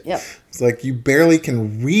idiot. Yep. It's like, you barely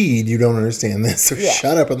can read. You don't understand this. So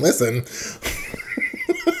shut up and listen.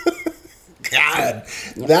 God,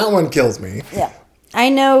 that one kills me. Yeah. I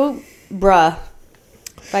know, bruh.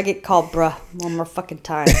 If I get called bruh one more fucking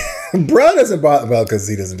time. Bruh doesn't bother, well, because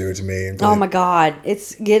he doesn't do it to me. Oh my God.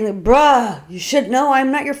 It's getting, bruh. You should know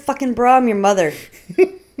I'm not your fucking bruh. I'm your mother.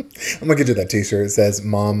 I'm going to get you that t-shirt. It says,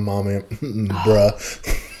 Mom, Mommy,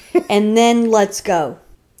 bruh. And then let's go.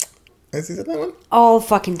 Has he said that one? All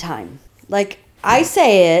fucking time. Like, I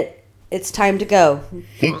say it, it's time to go.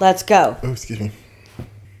 Let's go. Oh, excuse me.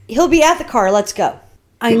 He'll be at the car. Let's go.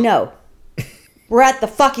 I know. We're at the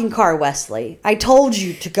fucking car, Wesley. I told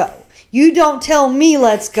you to go. You don't tell me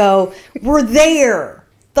let's go. We're there.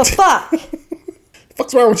 The fuck?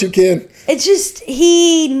 What's wrong with you, kid? It's just,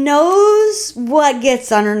 he knows what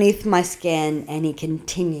gets underneath my skin, and he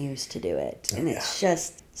continues to do it. And it's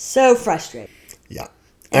just so frustrating. Yeah.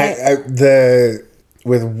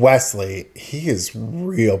 With Wesley, he is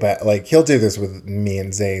real bad. Like, he'll do this with me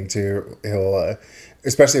and Zane, too. He'll,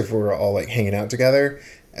 especially if we're all, like, hanging out together,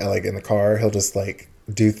 like, in the car, he'll just, like,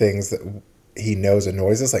 do things that he knows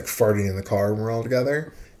annoys us, like farting in the car when we're all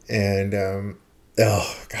together. And, oh,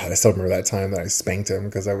 God, I still remember that time that I spanked him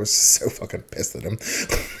because I was so fucking pissed at him.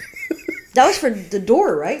 That was for the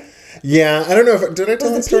door, right? Yeah, I don't know if... Did I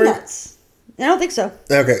tell that story? Peanuts. I don't think so.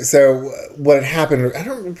 Okay, so what had happened...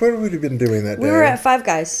 What would we have been doing that day? We were at Five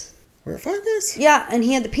Guys. We were at Five Guys? Yeah, and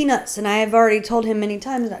he had the peanuts, and I have already told him many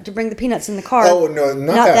times not to bring the peanuts in the car. Oh, no,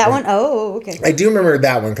 not that one. Oh, okay. I do remember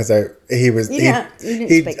that one because I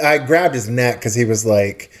grabbed his neck because he was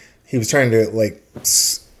trying to, like,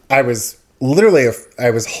 I was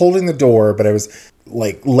holding the door, but I was,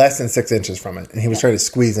 like, less than 6 inches from it, and he was trying to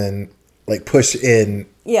squeeze in, like, push in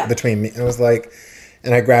between me, and I was like...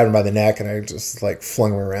 And I grabbed him by the neck, and I just, like,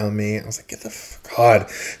 flung him around me. I was like, get the fuck... God.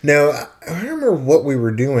 No, I don't remember what we were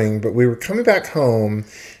doing, but we were coming back home,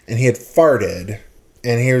 and he had farted,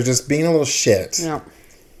 and he was just being a little shit. Yeah.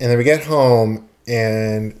 And then we get home,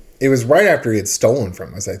 and it was right after he had stolen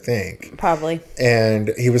from us, I think. Probably.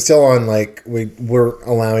 And he was still on, like... We were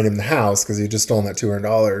allowing him the house, because he had just stolen that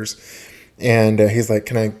 $200. And he's like,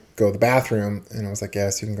 can I go to the bathroom? And I was like,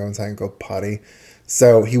 yes, you can go inside and go potty.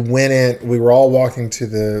 So he went in. We were all walking to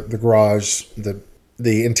the garage, the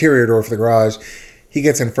interior door for the garage. He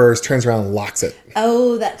gets in first, turns around and locks it.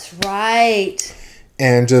 Oh, that's right.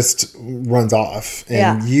 And just runs off.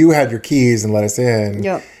 And you had your keys and let us in.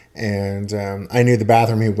 Yep. And I knew the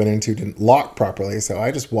bathroom he went into didn't lock properly. So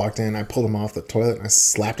I just walked in. I pulled him off the toilet and I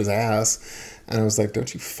slapped his ass. And I was like,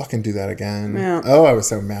 don't you fucking do that again. Yeah. Oh, I was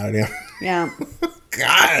so mad at him. Yeah.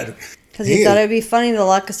 God. Because he thought it would be funny to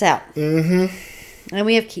lock us out. Mm-hmm. And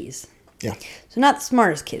we have keys. Yeah. So not the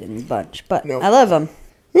smartest kid in the bunch, but nope. I love him.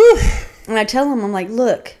 And I tell him, I'm like,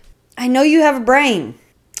 look, I know you have a brain.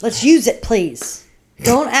 Let's use it, please.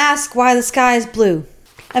 Don't ask why the sky is blue.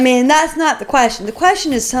 I mean, that's not the question. The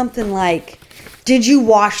question is something like, did you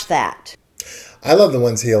wash that? I love the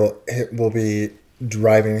ones will be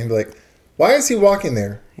driving and he'll be like, why is he walking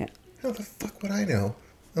there? Yeah. How the fuck would I know?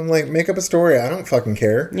 I'm like, make up a story. I don't fucking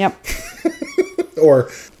care. Yep. Or,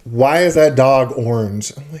 why is that dog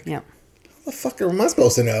orange? I'm like, yep. How the fuck am I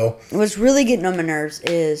supposed to know? What's really getting on my nerves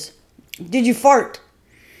is, did you fart?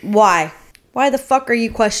 Why? Why the fuck are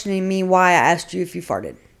you questioning me why I asked you if you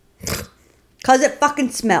farted? Because it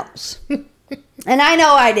fucking smells. And I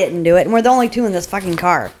know I didn't do it, and we're the only two in this fucking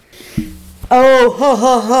car. Oh, ha,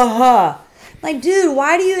 ha, ha, ha. Like, dude,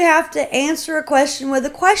 why do you have to answer a question with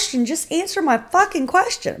a question? Just answer my fucking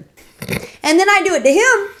question. And then I do it to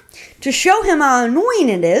him to show him how annoying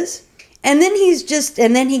it is. And then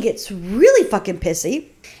he gets really fucking pissy.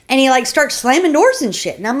 And he, like, starts slamming doors and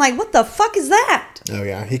shit. And I'm like, what the fuck is that? Oh,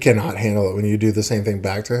 yeah. He cannot handle it when you do the same thing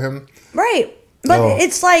back to him. Right. But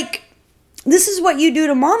it's like, this is what you do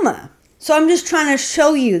to mama. So I'm just trying to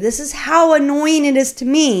show you, this is how annoying it is to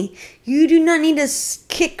me. You do not need to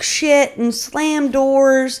kick shit and slam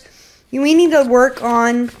doors. We need to work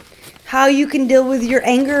on how you can deal with your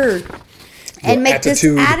anger and make this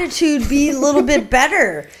attitude be a little bit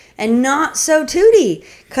better and not so tooty.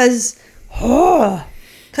 Because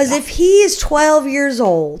if he is 12 years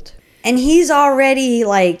old and he's already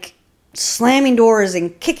like slamming doors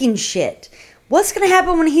and kicking shit, what's going to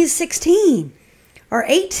happen when he's 16 or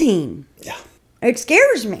 18? Yeah. It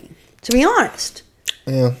scares me, to be honest.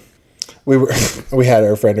 Yeah. we had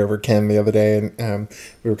our friend over, Ken, the other day, and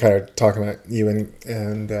we were kind of talking about you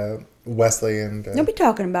and Wesley and. You'll be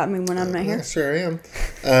talking about me when I'm not here. Yeah, sure I am.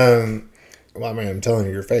 Well, I mean, I'm telling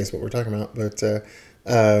you your face what we're talking about, but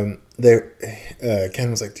Ken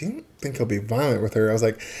was like, "Do you think he'll be violent with her?" I was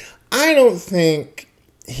like, "I don't think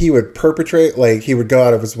he would perpetrate, like he would go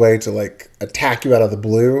out of his way to like attack you out of the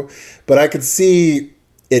blue, but I could see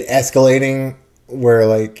it escalating where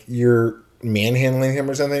like you're manhandling him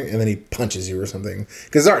or something, and then he punches you or something,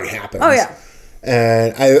 because it already happened." Oh yeah,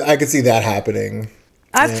 and I could see that happening.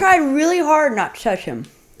 I've tried really hard not to touch him.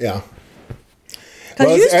 Yeah.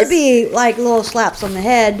 Because it used to be like little slaps on the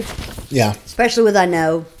head. Yeah. Especially with I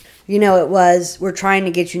know. You know, it was, we're trying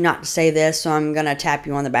to get you not to say this, so I'm going to tap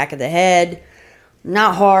you on the back of the head.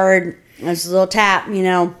 Not hard. Just a little tap, you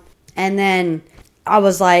know. And then I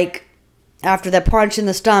was like, after that punch in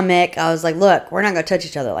the stomach, I was like, look, we're not going to touch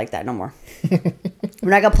each other like that no more. We're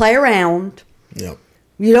not going to play around. Yep.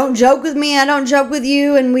 You don't joke with me, I don't joke with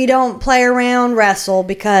you, and we don't play around, wrestle,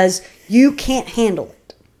 because you can't handle it.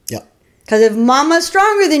 Because if Mama's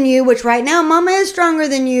stronger than you, which right now Mama is stronger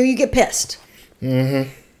than you get pissed. Mm-hmm.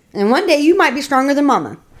 And one day you might be stronger than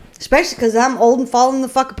Mama. Especially because I'm old and falling the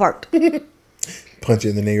fuck apart. Punch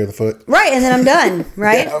you in the knee or the foot. Right, and then I'm done,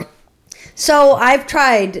 right? Yeah. So I've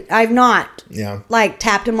tried. I've not, like,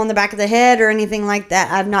 tapped him on the back of the head or anything like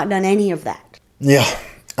that. I've not done any of that. Yeah.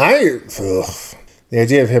 The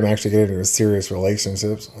idea of him actually getting into a serious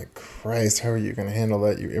relationship, I'm like, Christ, how are you going to handle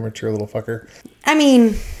that, you immature little fucker? I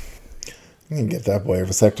mean... You can get that boy a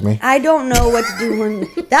vasectomy. I don't know what to do when...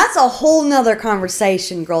 That's a whole nother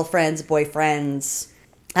conversation, girlfriends, boyfriends.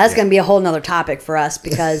 That's going to be a whole nother topic for us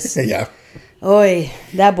because... Yeah. Oy,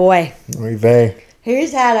 that boy. Oy vey.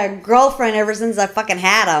 He's had a girlfriend ever since I fucking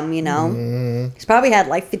had him, you know. Mm. He's probably had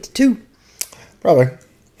like 52. Probably.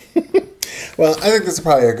 Well, I think this is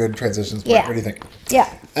probably a good transition point. Yeah. What do you think?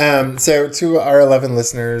 Yeah. So to our 11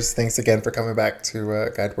 listeners, thanks again for coming back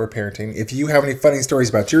to Guide to Poor Parenting. If you have any funny stories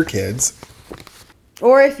about your kids...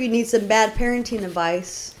 Or if you need some bad parenting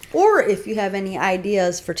advice. Or if you have any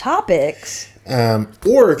ideas for topics.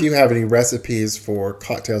 Or if you have any recipes for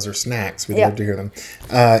cocktails or snacks, we'd love to hear them.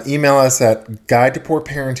 Email us at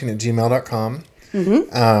guidetopoorparenting@gmail.com.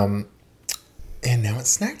 Mm-hmm. And now it's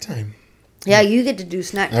snack time. Yeah, you get to do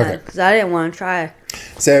snack time because I didn't want to try.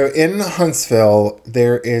 So in Huntsville,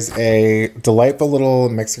 there is a delightful little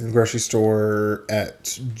Mexican grocery store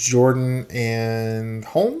at Jordan and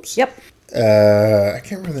Holmes. Yep. I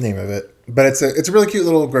can't remember the name of it, but it's a really cute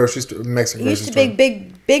little grocery store, Mexican grocery store. Used to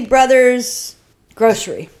be Big Brothers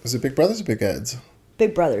Grocery. Was it Big Brothers or Big Ed's?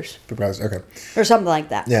 Big Brothers. Big Brothers, okay. Or something like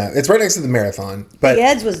that. Yeah, it's right next to the Marathon. But Big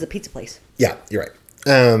Ed's was the pizza place. Yeah, you're right.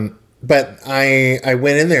 But I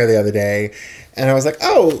went in there the other day, and I was like,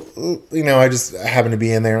 oh, you know, I just happened to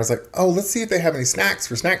be in there. I was like, oh, let's see if they have any snacks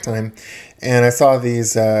for snack time. And I saw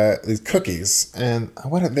these cookies, and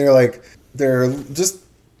they're just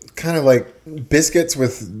kind of like biscuits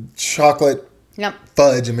with chocolate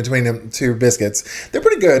fudge in between them two biscuits. They're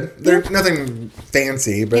pretty good. They're nothing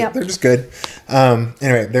fancy, but they're just good.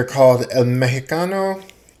 Anyway, they're called El Mexicano.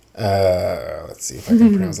 Let's see if I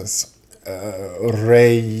can pronounce this.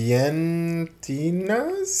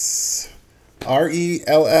 Rellentinas?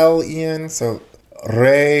 Rellen. So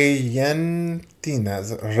Rellentinas.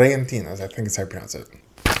 I think is how you pronounce it.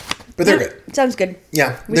 But they're good. Sounds good.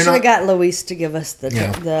 Yeah. We should have got Luis to give us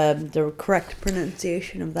the correct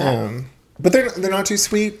pronunciation of that. But they're not too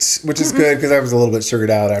sweet, which is good because I was a little bit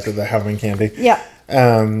sugared out after the Halloween candy. Yeah.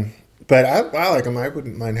 But I like them. I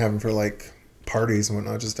wouldn't mind having for like parties and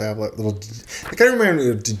whatnot, just to have like little. They kind of remind me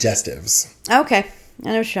of digestives. Okay, I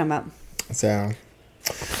know what you're talking about. So,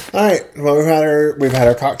 all right. Well, we've had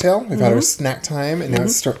our cocktail, we've had our snack time, and now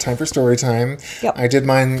it's time for story time. Yep. I did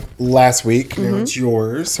mine last week. Now it's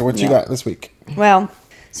yours. So what you got this week? Well,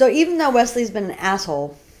 so even though Wesley's been an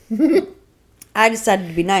asshole, I decided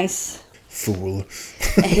to be nice. Fool.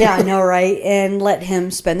 Yeah, I know, right? And let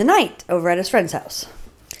him spend the night over at his friend's house.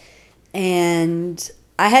 And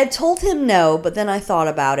I had told him no, but then I thought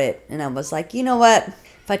about it, and I was like, you know what?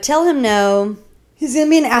 If I tell him no, he's going to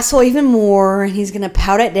be an asshole even more, and he's going to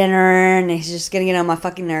pout at dinner, and he's just going to get on my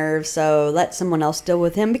fucking nerves, so let someone else deal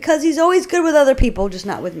with him, because he's always good with other people, just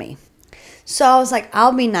not with me. So I was like,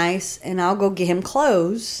 I'll be nice, and I'll go get him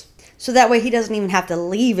clothes, so that way he doesn't even have to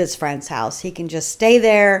leave his friend's house. He can just stay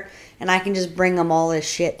there, and I can just bring him all his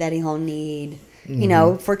shit that he'll need, you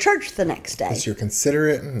know, for church the next day. Because you're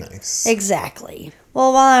considerate and nice. Exactly.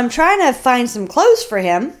 Well, while I'm trying to find some clothes for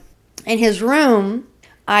him, in his room,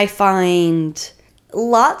 I find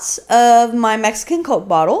lots of my Mexican Coke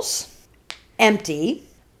bottles, empty,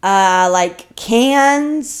 like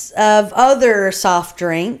cans of other soft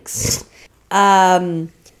drinks, my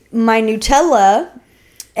Nutella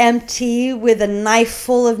empty with a knife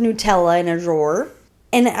full of Nutella in a drawer.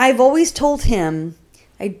 And I've always told him,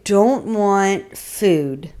 I don't want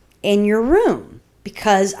food in your room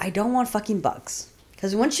because I don't want fucking bugs.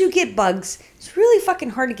 Because once you get bugs, it's really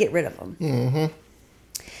fucking hard to get rid of them. Mm-hmm.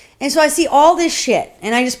 And so I see all this shit,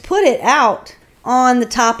 and I just put it out on the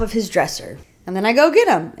top of his dresser. And then I go get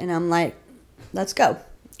him, and I'm like, let's go.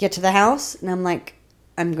 Get to the house, and I'm like,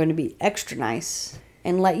 I'm going to be extra nice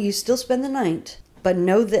and let you still spend the night. But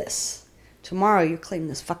know this, tomorrow you're cleaning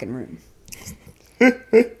this fucking room.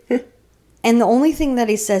 And the only thing that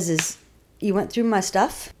he says is, you went through my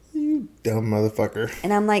stuff? You dumb motherfucker.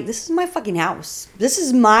 And I'm like, this is my fucking house. This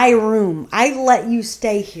is my room. I let you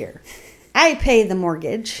stay here. I pay the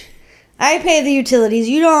mortgage. I pay the utilities.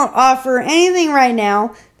 You don't offer anything right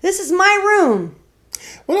now. This is my room.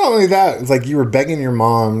 Well, not only that, it's like you were begging your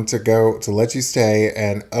mom to let you stay,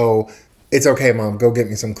 and it's okay, Mom, go get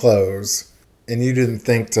me some clothes. And you didn't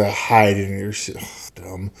think to hide in your shit.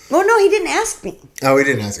 Dumb. Oh, no, he didn't ask me. Oh, he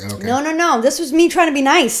didn't ask. Okay. No. This was me trying to be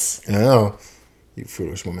nice. Oh, you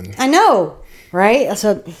foolish woman. I know, right?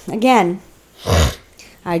 So, again,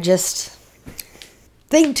 I just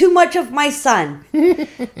think too much of my son. I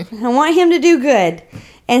want him to do good.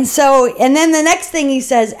 And then the next thing he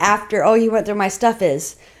says after, you went through my stuff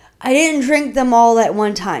is, I didn't drink them all at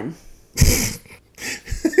one time.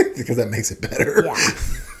 Because that makes it better. Yeah.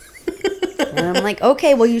 And I'm like,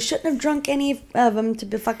 okay, well, you shouldn't have drunk any of them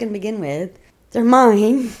to fucking begin with. They're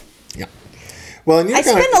mine. Yeah. Well, and I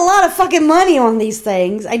spend a lot of fucking money on these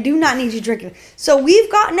things. I do not need you drinking. So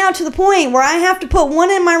we've gotten now to the point where I have to put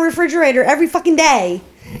one in my refrigerator every fucking day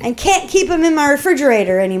and can't keep him in my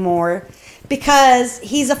refrigerator anymore because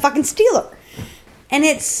he's a fucking stealer. And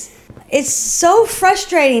it's so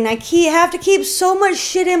frustrating. I have to keep so much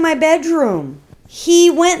shit in my bedroom. He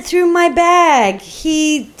went through my bag.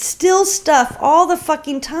 He steals stuff all the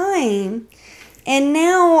fucking time. And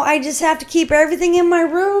now I just have to keep everything in my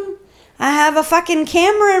room. I have a fucking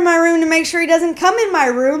camera in my room to make sure he doesn't come in my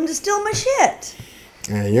room to steal my shit.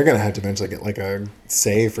 Yeah, you're going to have to eventually get like a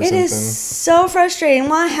safe or something. It is so frustrating.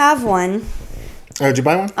 Well, I have one. Oh, did you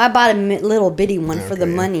buy one? I bought a little bitty one for the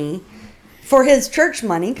money. For his church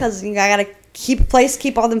money, because I got to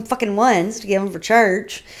keep all them fucking ones to give him for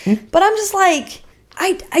church. But I'm just like,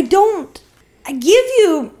 I give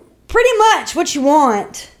you pretty much what you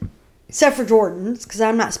want, except for Jordans, because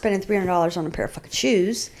I'm not spending $300 on a pair of fucking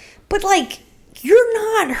shoes. But like,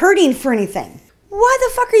 you're not hurting for anything. Why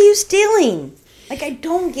the fuck are you stealing? Like, I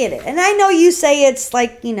don't get it. And I know you say it's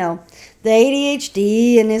like, the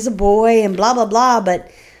ADHD and is a boy and blah, blah, blah,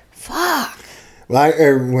 but fuck. Well,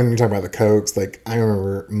 when you're talking about the Cokes, like, I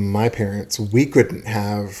remember my parents, we couldn't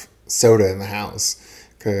have soda in the house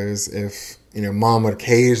because if, Mom would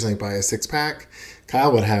occasionally buy a 6-pack,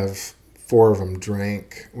 Kyle would have 4 of them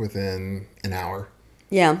drank within an hour.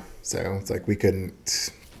 Yeah. So it's like we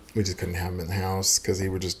just couldn't have them in the house because he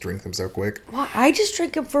would just drink them so quick. Well, I just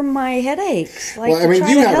drink them for my headaches. Like, well, I mean,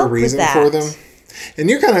 you have a reason for them. And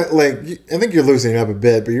you're kind of like, I think you're loosening up a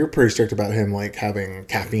bit, but you're pretty strict about him like having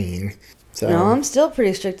caffeine. So. No, I'm still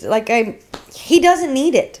pretty strict. Like, he doesn't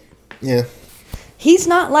need it. Yeah. He's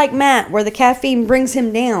not like Matt, where the caffeine brings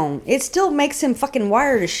him down. It still makes him fucking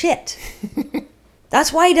wired as shit.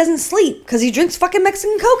 That's why he doesn't sleep, because he drinks fucking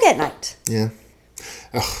Mexican Coke at night. Yeah.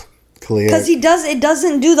 Ugh, Kalia. Because it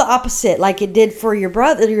doesn't do the opposite like it did for your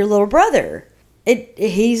little brother.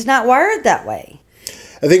 He's not wired that way.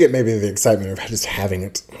 I think it may be the excitement of just having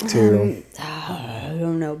it, too. I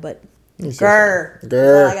don't know, but... Grr. That's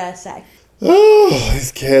all I gotta say. Oh,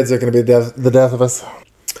 these kids are going to be the death of us.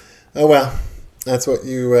 Oh, well. That's what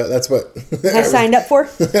I signed up for?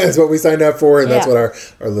 That's what we signed up for, and that's what our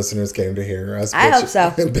listeners came to hear us I hope so.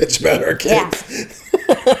 Bitch about our kids.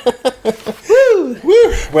 Yeah. Woo!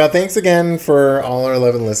 Woo! Well, thanks again for all our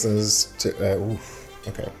 11 listeners.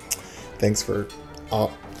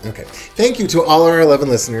 Thank you to all our 11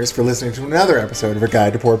 listeners for listening to another episode of A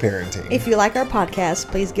Guide to Poor Parenting. If you like our podcast,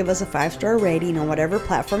 please give us a 5-star rating on whatever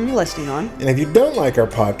platform you're listening on. And if you don't like our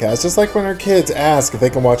podcast, just like when our kids ask if they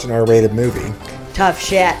can watch an R-rated movie. Tough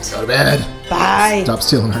shit. Go to bed. Bye. Stop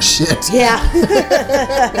stealing our shit. Yeah.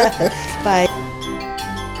 Bye.